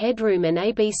Max Headroom and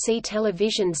ABC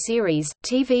television series,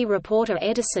 TV reporter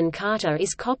Edison Carter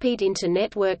is copied into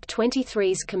Network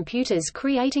 23's computers,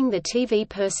 creating the TV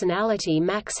personality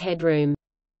Max Headroom.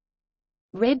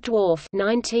 Red Dwarf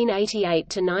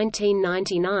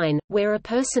 1988–1999, where a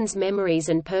person's memories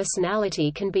and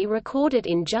personality can be recorded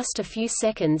in just a few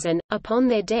seconds and, upon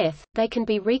their death, they can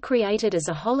be recreated as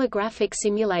a holographic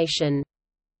simulation.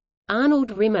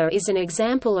 Arnold Rimmer is an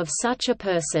example of such a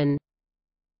person.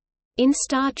 In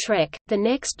Star Trek, The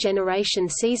Next Generation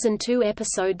Season 2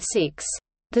 Episode 6,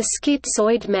 The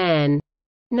Schizoid Man,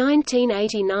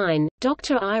 1989,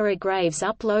 Dr. Ira Graves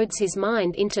uploads his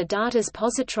mind into Data's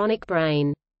positronic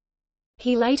brain.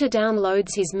 He later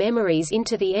downloads his memories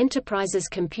into the Enterprise's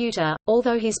computer,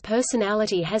 although his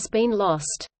personality has been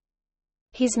lost.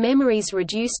 His memories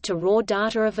reduced to raw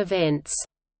data of events.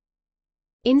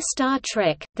 In Star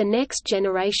Trek, The Next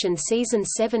Generation Season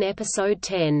 7 Episode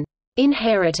 10,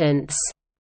 Inheritance,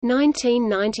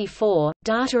 1994,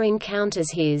 Data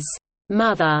encounters his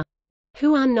mother,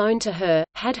 who, unknown to her,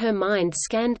 had her mind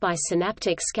scanned by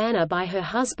synaptic scanner by her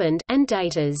husband, and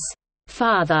Data's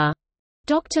father,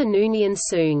 Dr. Noonien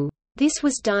Soong. This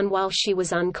was done while she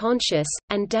was unconscious,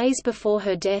 and days before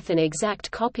her death an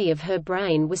exact copy of her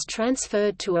brain was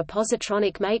transferred to a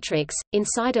positronic matrix,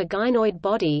 inside a gynoid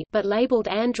body but labeled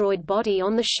android body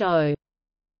on the show.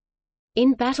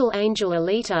 In Battle Angel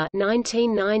Alita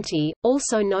 1990,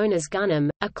 also known as Gunham,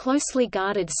 a closely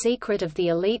guarded secret of the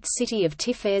elite city of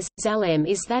Tifez, Zalem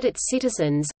is that its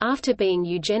citizens, after being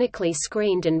eugenically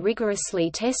screened and rigorously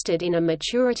tested in a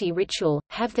maturity ritual,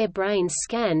 have their brains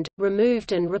scanned,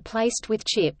 removed and replaced with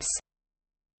chips.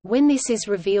 When this is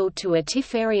revealed to a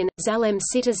Tiferian, Zalem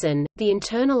citizen, the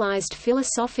internalized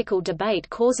philosophical debate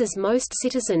causes most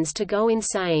citizens to go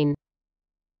insane.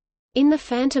 In the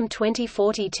Phantom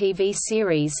 2040 TV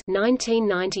series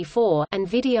 1994 and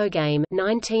video game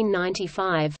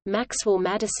 1995, Maxwell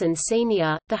Madison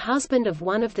Sr., the husband of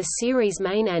one of the series'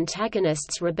 main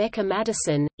antagonists Rebecca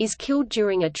Madison, is killed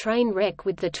during a train wreck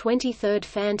with the 23rd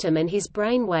Phantom and his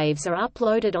brainwaves are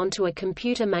uploaded onto a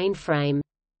computer mainframe.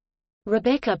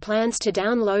 Rebecca plans to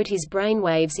download his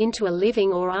brainwaves into a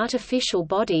living or artificial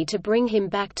body to bring him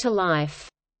back to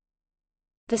life.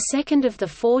 The second of the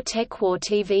 4 TechWar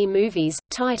TV movies,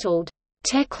 titled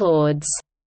Techlords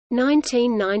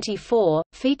 1994,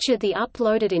 featured the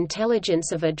uploaded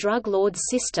intelligence of a drug lord's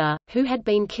sister, who had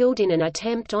been killed in an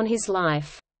attempt on his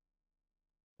life.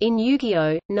 In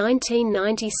Yu-Gi-Oh!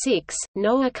 1996,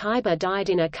 Noah Kaiba died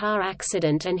in a car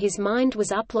accident and his mind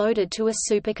was uploaded to a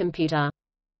supercomputer.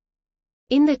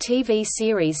 In the TV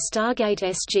series Stargate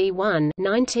SG-1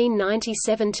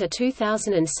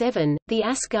 (1997–2007), the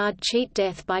Asgard cheat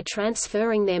death by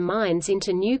transferring their minds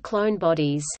into new clone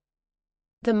bodies.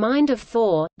 The mind of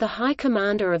Thor, the High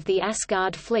Commander of the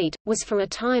Asgard fleet, was for a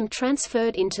time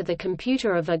transferred into the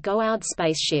computer of a Goa'uld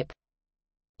spaceship.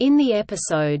 In the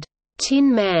episode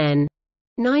Tin Man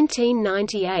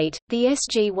 1998, the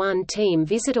SG-1 team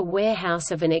visit a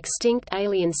warehouse of an extinct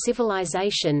alien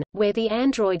civilization, where the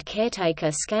android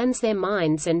caretaker scans their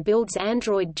minds and builds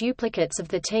android duplicates of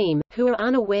the team, who are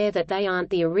unaware that they aren't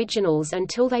the originals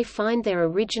until they find their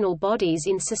original bodies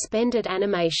in suspended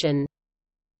animation.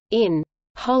 In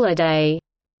Holiday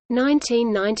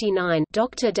 1999,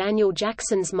 Dr. Daniel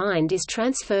Jackson's mind is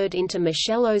transferred into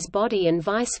Michello's body and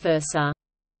vice versa.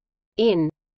 In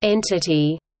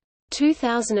Entity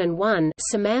 2001,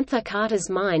 Samantha Carter's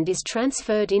mind is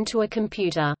transferred into a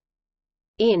computer.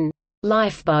 In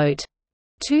Lifeboat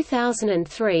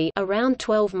 2003, around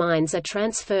 12 minds are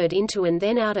transferred into and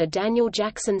then out of Daniel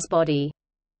Jackson's body.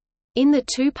 In the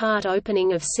 2-part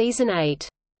opening of Season 8,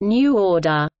 New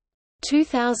Order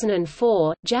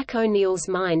 2004, Jack O'Neill's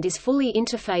mind is fully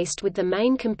interfaced with the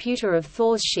main computer of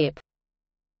Thor's ship.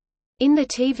 In the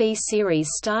TV series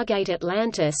Stargate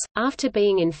Atlantis, after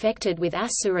being infected with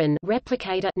Asuran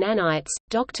replicator nanites,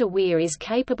 Dr. Weir is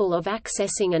capable of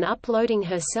accessing and uploading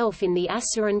herself in the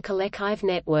Asuran Collective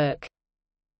network.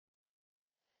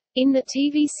 In the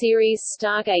TV series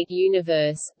Stargate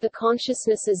Universe, the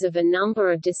consciousnesses of a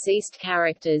number of deceased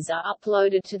characters are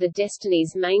uploaded to the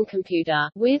Destiny's main computer,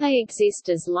 where they exist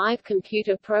as live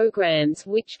computer programs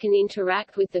which can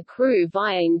interact with the crew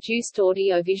via induced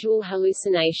audiovisual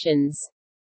hallucinations.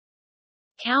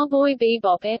 Cowboy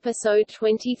Bebop Episode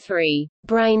 23,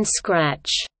 Brain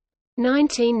Scratch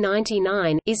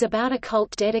 1999, is about a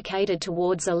cult dedicated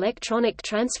towards electronic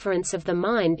transference of the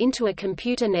mind into a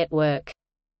computer network.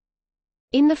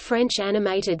 In the French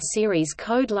animated series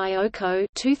Code Lyoko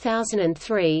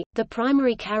 2003, the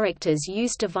primary characters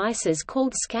used devices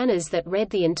called scanners that read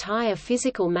the entire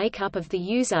physical makeup of the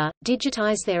user,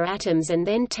 digitize their atoms and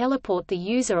then teleport the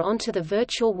user onto the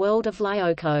virtual world of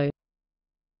Lyoko.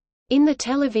 In the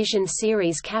television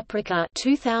series Caprica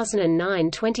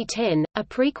 2009-2010, a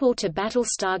prequel to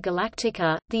Battlestar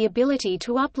Galactica, the ability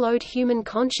to upload human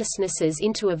consciousnesses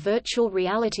into a virtual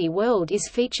reality world is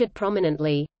featured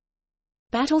prominently.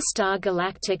 Battlestar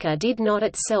Galactica did not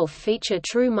itself feature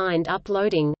true mind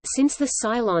uploading, since the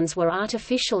Cylons were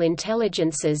artificial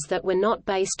intelligences that were not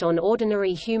based on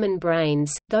ordinary human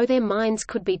brains, though their minds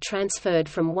could be transferred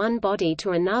from one body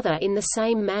to another in the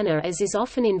same manner as is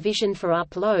often envisioned for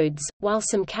uploads, while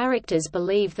some characters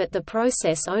believe that the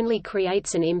process only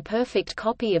creates an imperfect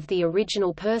copy of the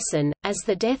original person, as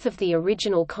the death of the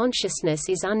original consciousness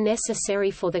is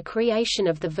unnecessary for the creation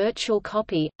of the virtual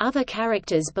copy. Other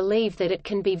characters believe that it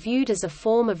can be viewed as a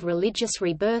form of religious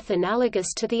rebirth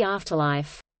analogous to the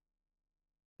afterlife.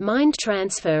 Mind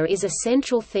transfer is a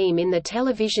central theme in the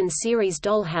television series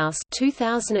Dollhouse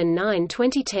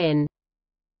 2009-2010.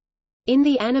 In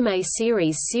the anime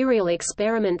series Serial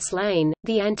Experiments Lain,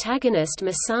 the antagonist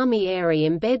Masami Eri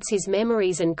embeds his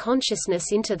memories and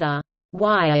consciousness into the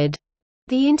Wired,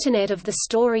 the Internet of the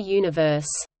story universe.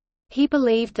 He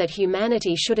believed that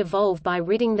humanity should evolve by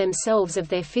ridding themselves of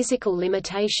their physical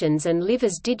limitations and live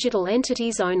as digital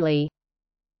entities only.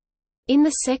 In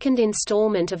the second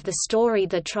installment of the story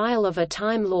The Trial of a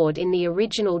Time Lord in the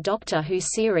original Doctor Who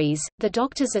series, the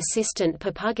Doctor's assistant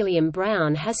Papugillium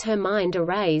Brown has her mind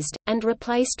erased, and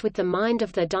replaced with the mind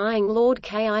of the dying Lord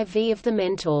Kiv of the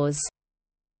Mentors.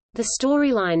 The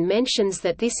storyline mentions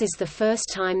that this is the first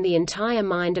time the entire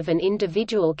mind of an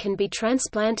individual can be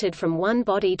transplanted from one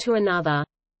body to another.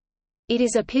 It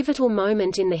is a pivotal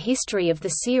moment in the history of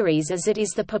the series as it is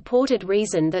the purported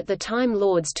reason that the Time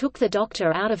Lords took the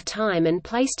Doctor out of time and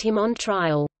placed him on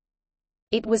trial.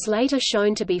 It was later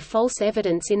shown to be false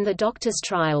evidence in the Doctor's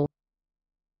trial.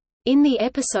 In the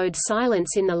episode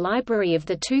Silence in the Library of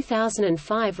the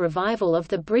 2005 revival of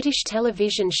the British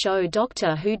television show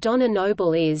Doctor Who, Donna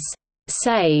Noble is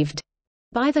saved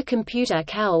by the computer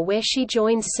Cal, where she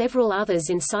joins several others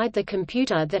inside the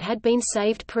computer that had been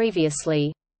saved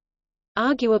previously.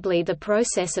 Arguably, the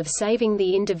process of saving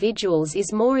the individuals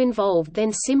is more involved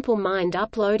than simple mind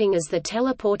uploading, as the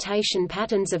teleportation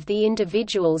patterns of the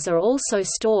individuals are also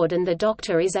stored, and the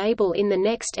Doctor is able in the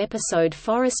next episode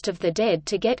Forest of the Dead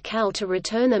to get Cal to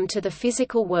return them to the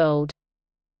physical world.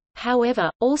 However,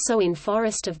 also in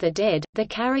Forest of the Dead, the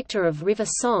character of River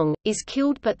Song is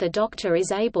killed, but the Doctor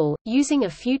is able, using a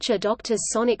future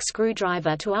Doctor's sonic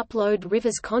screwdriver, to upload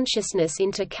River's consciousness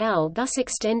into Cal, thus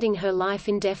extending her life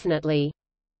indefinitely.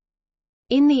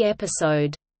 In the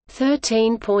episode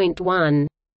 13.1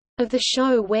 of the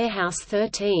show Warehouse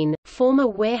 13, former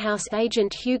warehouse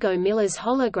agent Hugo Miller's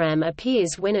hologram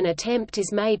appears when an attempt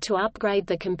is made to upgrade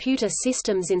the computer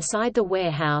systems inside the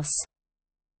warehouse.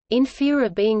 In fear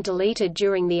of being deleted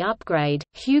during the upgrade,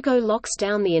 Hugo locks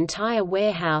down the entire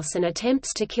warehouse and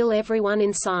attempts to kill everyone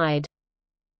inside.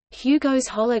 Hugo's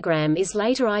hologram is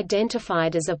later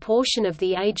identified as a portion of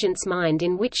the agent's mind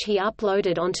in which he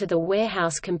uploaded onto the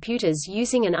warehouse computers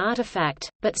using an artifact,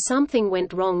 but something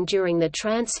went wrong during the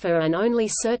transfer and only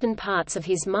certain parts of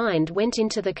his mind went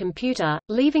into the computer,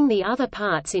 leaving the other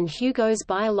parts in Hugo's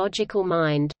biological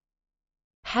mind.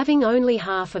 Having only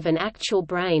half of an actual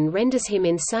brain renders him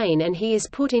insane, and he is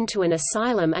put into an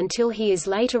asylum until he is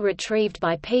later retrieved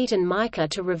by Pete and Micah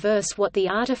to reverse what the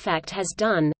artifact has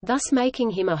done, thus making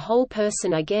him a whole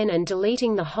person again and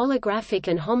deleting the holographic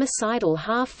and homicidal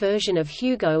half-version of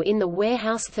Hugo in the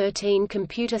Warehouse 13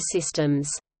 computer systems.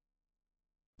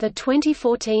 The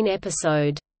 2014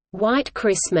 episode, White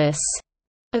Christmas,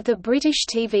 of the British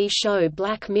TV show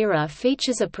Black Mirror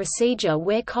features a procedure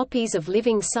where copies of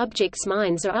living subjects'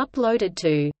 minds are uploaded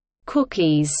to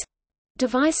cookies,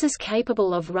 devices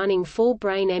capable of running full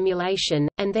brain emulation,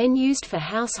 and then used for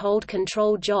household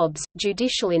control jobs,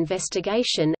 judicial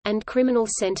investigation, and criminal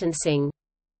sentencing.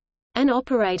 An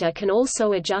operator can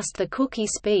also adjust the cookie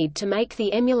speed to make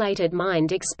the emulated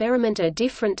mind experiment a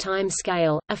different time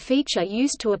scale, a feature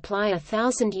used to apply a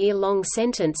 1,000-year-long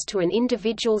sentence to an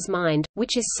individual's mind,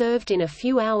 which is served in a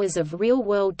few hours of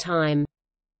real-world time.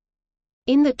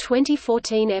 In the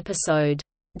 2014 episode,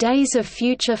 Days of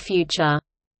Future Future,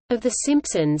 of The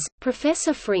Simpsons,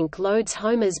 Professor Frink loads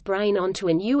Homer's brain onto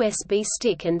an USB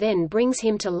stick and then brings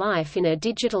him to life in a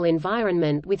digital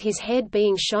environment with his head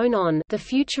being shown on the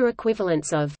future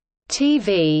equivalents of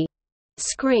TV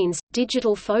screens,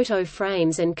 digital photo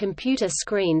frames and computer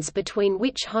screens between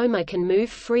which Homer can move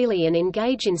freely and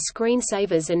engage in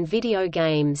screensavers and video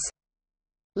games.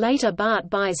 Later Bart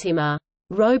buys him a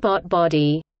robot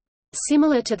body,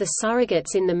 similar to the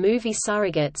surrogates in the movie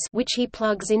Surrogates, which he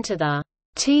plugs into the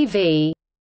TV,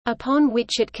 upon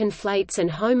which it conflates and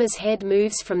Homer's head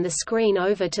moves from the screen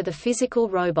over to the physical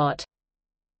robot.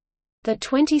 The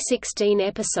 2016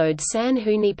 episode San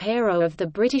Junipero of the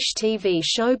British TV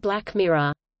show Black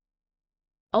Mirror.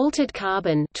 Altered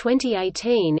Carbon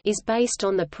 2018 is based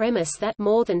on the premise that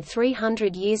more than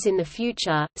 300 years in the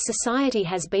future, society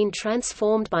has been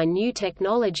transformed by new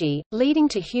technology, leading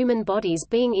to human bodies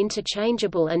being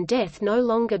interchangeable and death no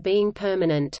longer being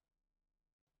permanent.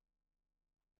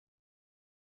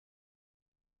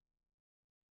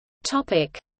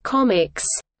 Topic: Comics.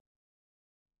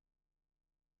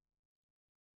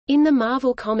 In the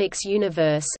Marvel Comics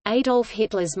universe, Adolf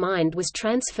Hitler's mind was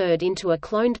transferred into a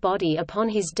cloned body upon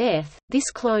his death. This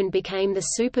clone became the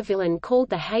supervillain called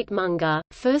the Hate-Monger,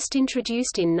 first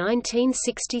introduced in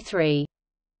 1963.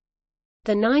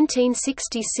 The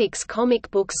 1966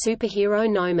 comic book superhero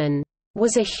Nomen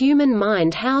was a human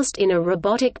mind housed in a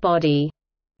robotic body.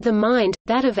 The mind,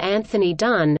 that of Anthony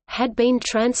Dunn, had been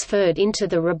transferred into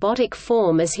the robotic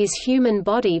form as his human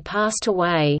body passed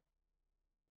away.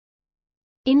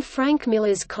 In Frank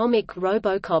Miller's comic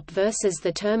RoboCop vs.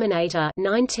 the Terminator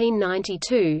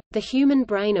 1992, the human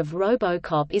brain of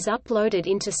RoboCop is uploaded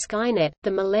into Skynet, the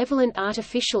malevolent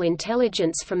artificial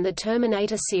intelligence from the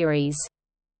Terminator series.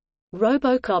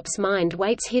 RoboCop's mind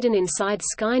waits hidden inside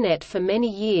Skynet for many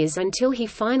years until he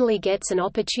finally gets an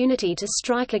opportunity to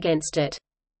strike against it.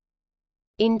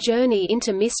 In Journey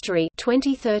into Mystery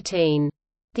 2013.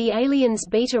 The aliens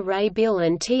Beta Ray Bill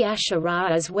and T. Asher Ra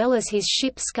as well as his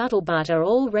ship Scuttlebutt are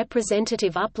all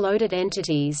representative uploaded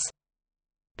entities.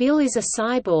 Bill is a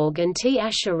cyborg and T.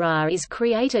 Asher Ra is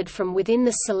created from within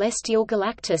the celestial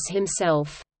Galactus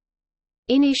himself.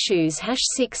 In issues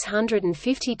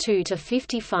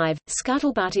 #652-55,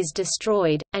 Scuttlebutt is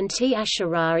destroyed, and T. Asher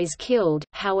Ra is killed.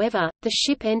 However, the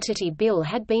ship entity Bill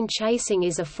had been chasing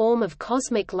is a form of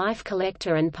cosmic life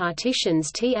collector and partitions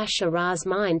T. Asher Ra's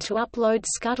mind to upload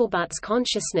Scuttlebutt's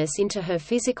consciousness into her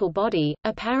physical body,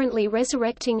 apparently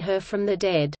resurrecting her from the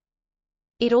dead.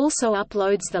 It also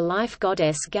uploads the life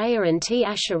goddess Gaia and T.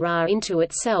 Asher Ra into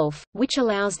itself, which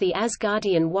allows the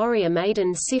Asgardian warrior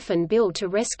maiden Sif and Bill to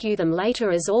rescue them later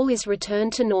as all is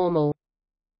returned to normal.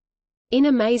 In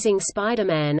Amazing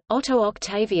Spider-Man, Otto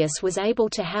Octavius was able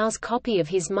to house copy of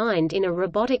his mind in a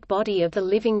robotic body of the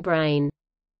living brain.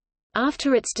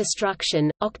 After its destruction,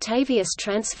 Octavius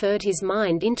transferred his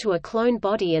mind into a clone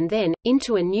body and then,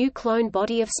 into a new clone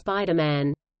body of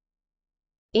Spider-Man.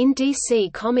 In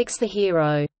DC Comics the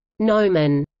hero,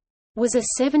 Nomen, was a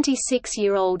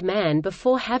 76-year-old man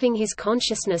before having his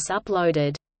consciousness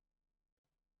uploaded.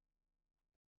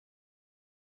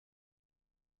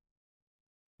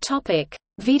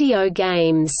 Video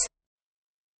games.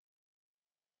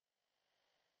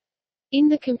 In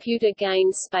the computer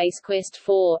game Space Quest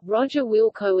 4, Roger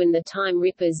Wilco and the Time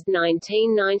Rippers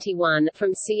 1991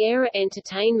 from Sierra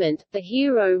Entertainment, the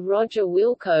hero Roger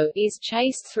Wilco is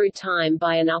chased through time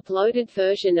by an uploaded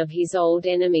version of his old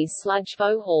enemy Sludge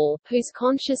Vohall, whose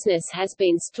consciousness has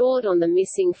been stored on the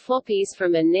missing floppies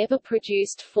from a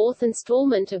never-produced fourth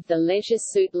installment of the Leisure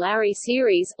Suit Larry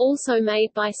series, also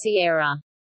made by Sierra.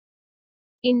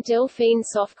 In Delphine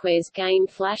Software's game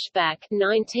Flashback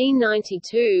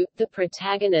 1992, the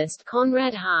protagonist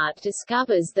Conrad Hart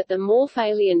discovers that the Morph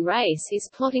alien race is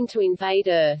plotting to invade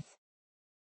Earth.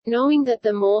 Knowing that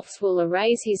the Morphs will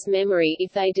erase his memory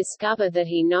if they discover that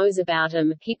he knows about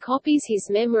him, he copies his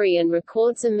memory and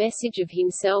records a message of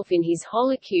himself in his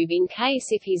holocube in case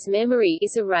if his memory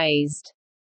is erased.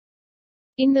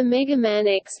 In the Mega Man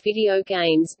X video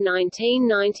games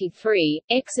 1993,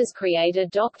 X's creator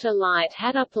Dr. Light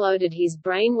had uploaded his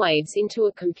brainwaves into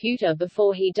a computer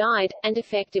before he died, and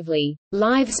effectively,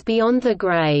 lives beyond the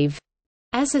grave,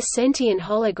 as a sentient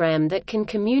hologram that can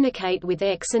communicate with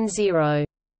X and Zero.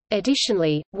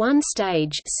 Additionally, one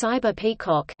stage Cyber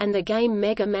Peacock and the game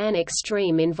Mega Man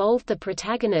Extreme involved the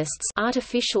protagonists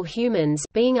artificial humans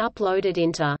being uploaded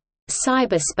into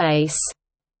cyberspace.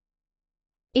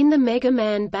 In the Mega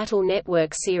Man Battle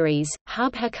Network series,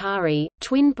 Hub Hikari,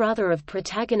 twin brother of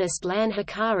protagonist Lan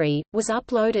Hikari, was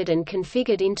uploaded and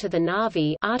configured into the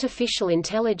Na'vi artificial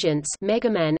intelligence Mega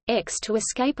Man X to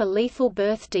escape a lethal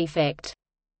birth defect.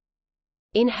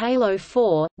 In Halo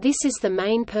 4, this is the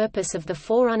main purpose of the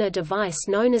Forerunner device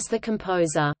known as the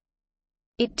Composer.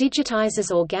 It digitizes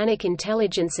organic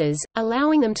intelligences,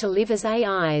 allowing them to live as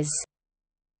AIs.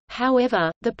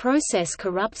 However, the process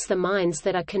corrupts the minds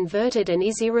that are converted and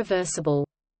is irreversible.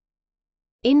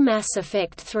 In Mass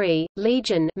Effect 3,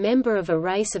 Legion, member of a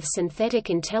race of synthetic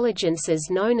intelligences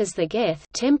known as the Geth,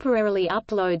 temporarily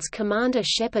uploads Commander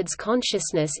Shepard's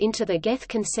consciousness into the Geth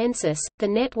Consensus, the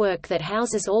network that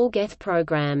houses all Geth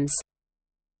programs.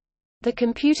 The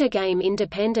computer game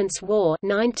Independence War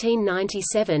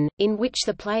 1997, in which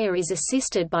the player is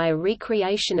assisted by a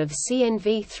recreation of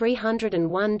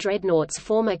CNV-301 Dreadnought's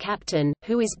former captain,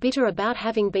 who is bitter about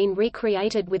having been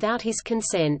recreated without his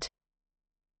consent.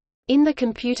 In the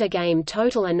computer game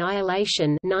Total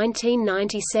Annihilation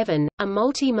 1997, a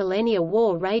multi-millennia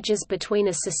war rages between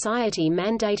a society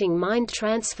mandating mind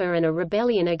transfer and a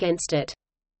rebellion against it.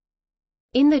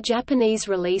 In the Japanese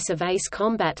release of Ace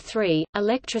Combat 3,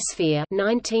 Electrosphere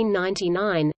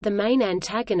 1999, the main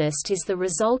antagonist is the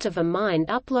result of a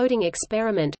mind-uploading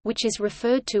experiment, which is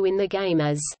referred to in the game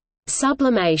as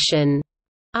sublimation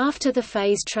after the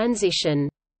phase transition.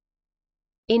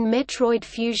 In Metroid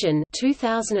Fusion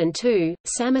 2002,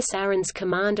 Samus Aran's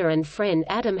commander and friend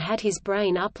Adam had his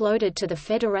brain uploaded to the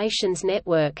Federation's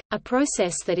network, a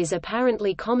process that is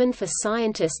apparently common for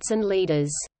scientists and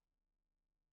leaders.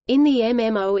 In the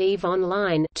MMO EVE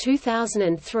Online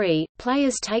 2003,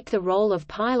 players take the role of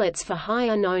pilots for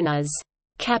hire known as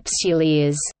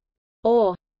capsuleers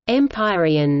or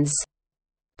Empyreans.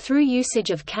 Through usage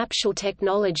of capsule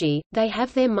technology, they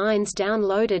have their minds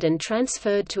downloaded and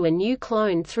transferred to a new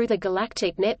clone through the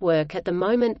galactic network at the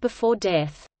moment before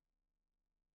death.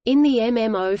 In the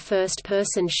MMO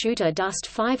first-person shooter Dust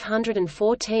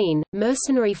 514,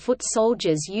 mercenary foot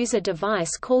soldiers use a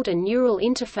device called a Neural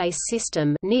Interface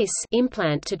System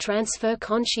implant to transfer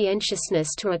conscientiousness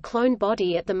to a clone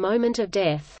body at the moment of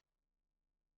death.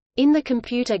 In the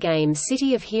computer game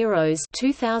City of Heroes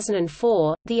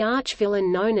 2004, the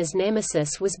arch-villain known as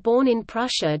Nemesis was born in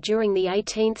Prussia during the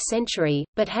 18th century,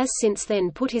 but has since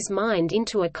then put his mind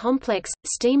into a complex,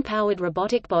 steam-powered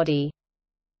robotic body.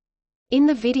 In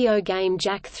the video game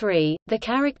Jak 3, the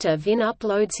character Vin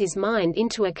uploads his mind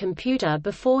into a computer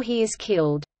before he is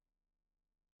killed.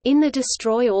 In the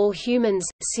Destroy All Humans!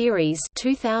 Series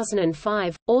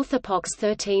 2005, Orthopox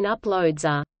 13 uploads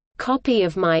a copy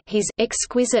of his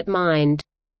exquisite mind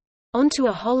onto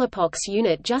a holopox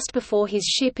unit just before his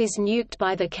ship is nuked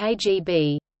by the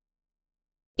KGB.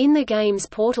 In the games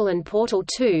Portal and Portal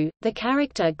 2, the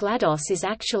character GLaDOS is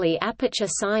actually Aperture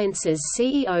Sciences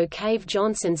CEO Cave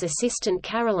Johnson's assistant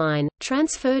Caroline,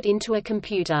 transferred into a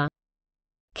computer.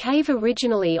 Cave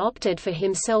originally opted for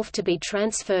himself to be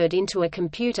transferred into a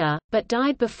computer, but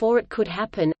died before it could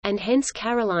happen, and hence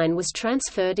Caroline was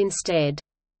transferred instead.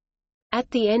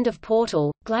 At the end of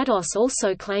Portal, GLaDOS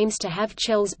also claims to have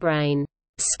Chell's brain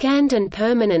scanned and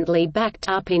permanently backed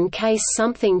up in case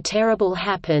something terrible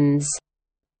happens.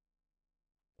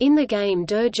 In the game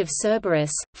Dirge of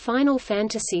Cerberus, Final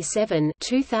Fantasy VII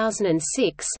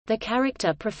 2006, the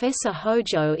character Professor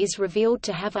Hojo is revealed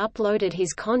to have uploaded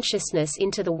his consciousness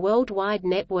into the worldwide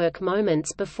network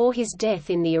moments before his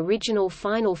death in the original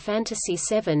Final Fantasy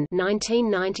VII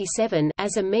 1997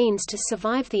 as a means to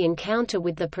survive the encounter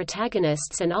with the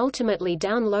protagonists and ultimately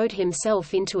download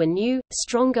himself into a new,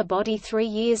 stronger body 3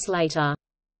 years later.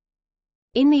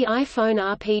 In the iPhone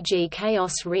RPG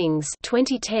Chaos Rings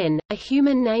 2010, a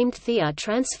human named Thea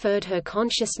transferred her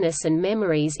consciousness and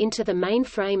memories into the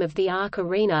mainframe of the Ark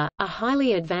Arena, a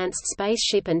highly advanced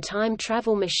spaceship and time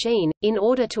travel machine, in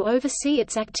order to oversee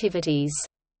its activities.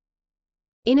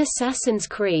 In Assassin's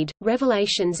Creed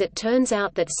Revelations, it turns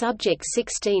out that Subject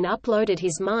 16 uploaded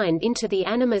his mind into the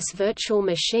Animus virtual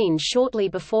machine shortly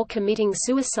before committing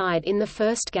suicide in the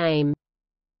first game.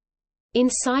 In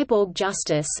Cyborg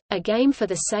Justice, a game for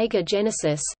the Sega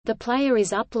Genesis, the player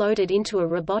is uploaded into a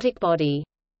robotic body.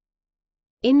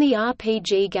 In the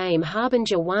RPG game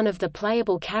Harbinger, one of the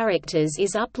playable characters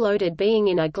is uploaded being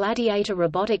in a gladiator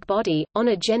robotic body, on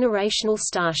a generational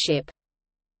starship.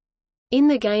 In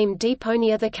the game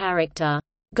Deponia, the character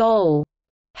Goal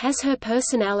has her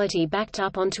personality backed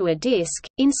up onto a disc,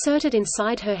 inserted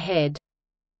inside her head.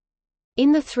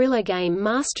 In the thriller game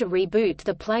Master Reboot,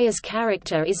 the player's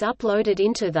character is uploaded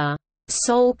into the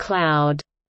Soul Cloud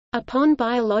upon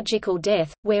biological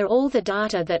death, where all the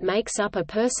data that makes up a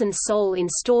person's soul is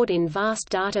stored in vast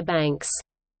data banks.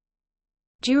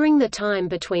 During the time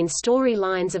between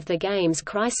storylines of the games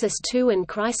Crisis 2 and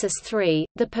Crisis 3,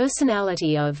 the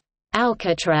personality of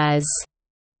Alcatraz,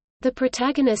 the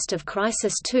protagonist of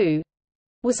Crisis 2,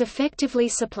 was effectively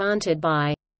supplanted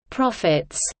by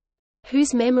Prophets,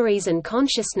 whose memories and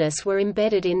consciousness were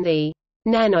embedded in the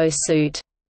nanosuit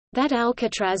that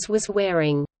Alcatraz was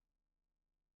wearing.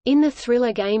 In the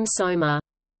thriller game Soma.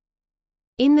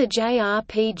 In the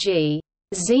JRPG,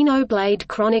 Xenoblade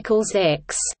Chronicles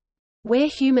X, where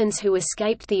humans who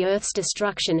escaped the Earth's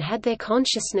destruction had their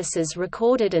consciousnesses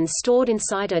recorded and stored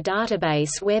inside a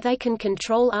database where they can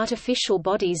control artificial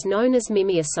bodies known as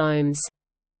mimeosomes.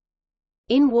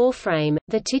 In Warframe,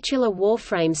 the titular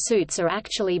Warframe suits are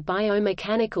actually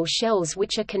biomechanical shells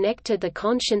which are connected to the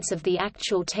conscience of the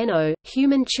actual Tenno,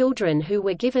 human children who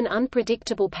were given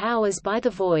unpredictable powers by the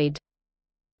Void.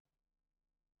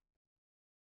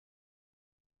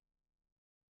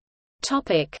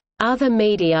 Other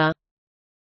media.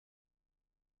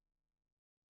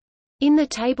 In the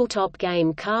tabletop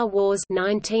game Car Wars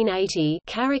 1980,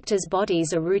 characters'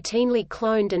 bodies are routinely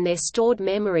cloned and their stored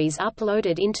memories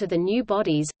uploaded into the new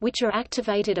bodies, which are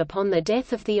activated upon the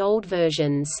death of the old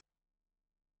versions.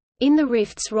 In the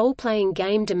Rifts role-playing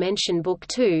game Dimension Book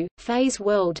 2, Phase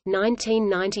World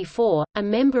 1994, a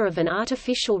member of an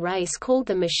artificial race called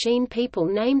the Machine People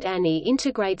named Annie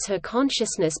integrates her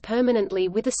consciousness permanently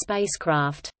with a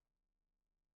spacecraft.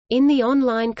 In the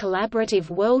online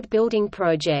collaborative world-building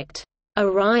project,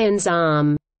 Orion's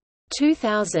Arm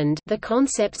 2000, the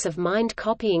concepts of mind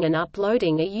copying and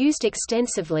uploading are used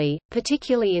extensively,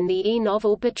 particularly in the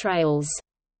e-novel Betrayals.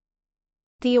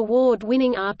 The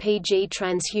award-winning RPG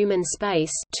Transhuman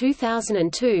Space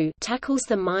 2002 tackles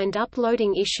the mind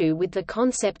uploading issue with the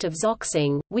concept of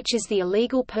zoxing, which is the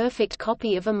illegal perfect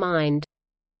copy of a mind.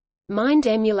 Mind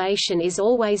emulation is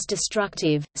always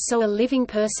destructive, so a living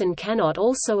person cannot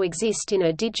also exist in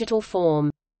a digital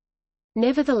form.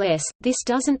 Nevertheless, this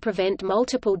doesn't prevent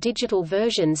multiple digital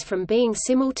versions from being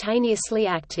simultaneously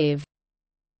active.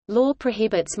 Law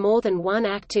prohibits more than one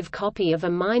active copy of a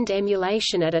mind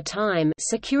emulation at a time,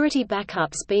 security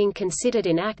backups being considered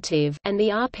inactive, and the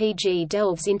RPG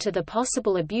delves into the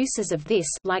possible abuses of this,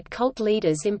 like cult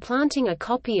leaders implanting a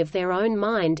copy of their own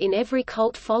mind in every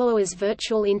cult follower's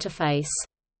virtual interface.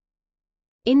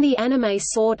 In the anime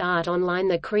Sword Art Online,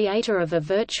 the creator of a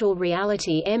virtual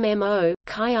reality MMO,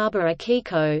 Kayaba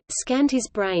Akiko, scanned his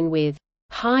brain with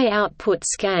high-output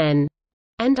scan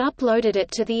and uploaded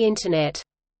it to the Internet.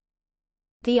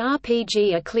 The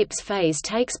RPG Eclipse phase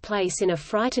takes place in a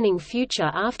frightening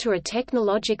future after a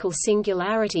technological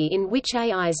singularity in which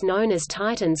AIs known as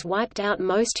Titans wiped out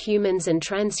most humans and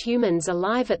transhumans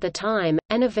alive at the time,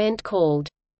 an event called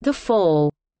the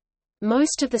Fall.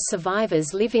 Most of the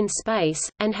survivors live in space,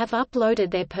 and have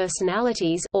uploaded their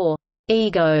personalities or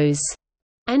egos,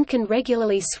 and can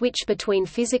regularly switch between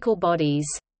physical bodies,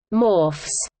 morphs,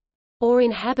 or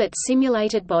inhabit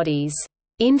simulated bodies,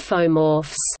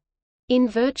 infomorphs, in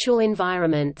virtual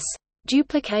environments.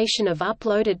 Duplication of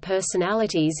uploaded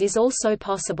personalities is also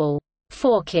possible.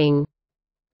 Forking.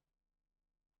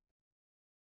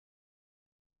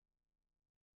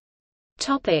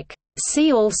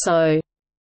 See also: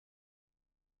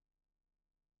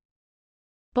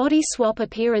 Body swap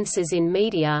appearances in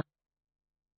media.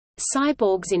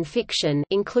 Cyborgs in fiction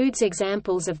includes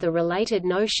examples of the related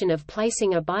notion of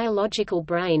placing a biological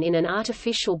brain in an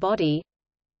artificial body.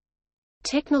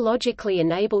 Technologically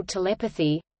enabled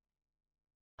telepathy.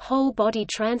 Whole body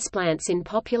transplants in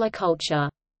popular culture.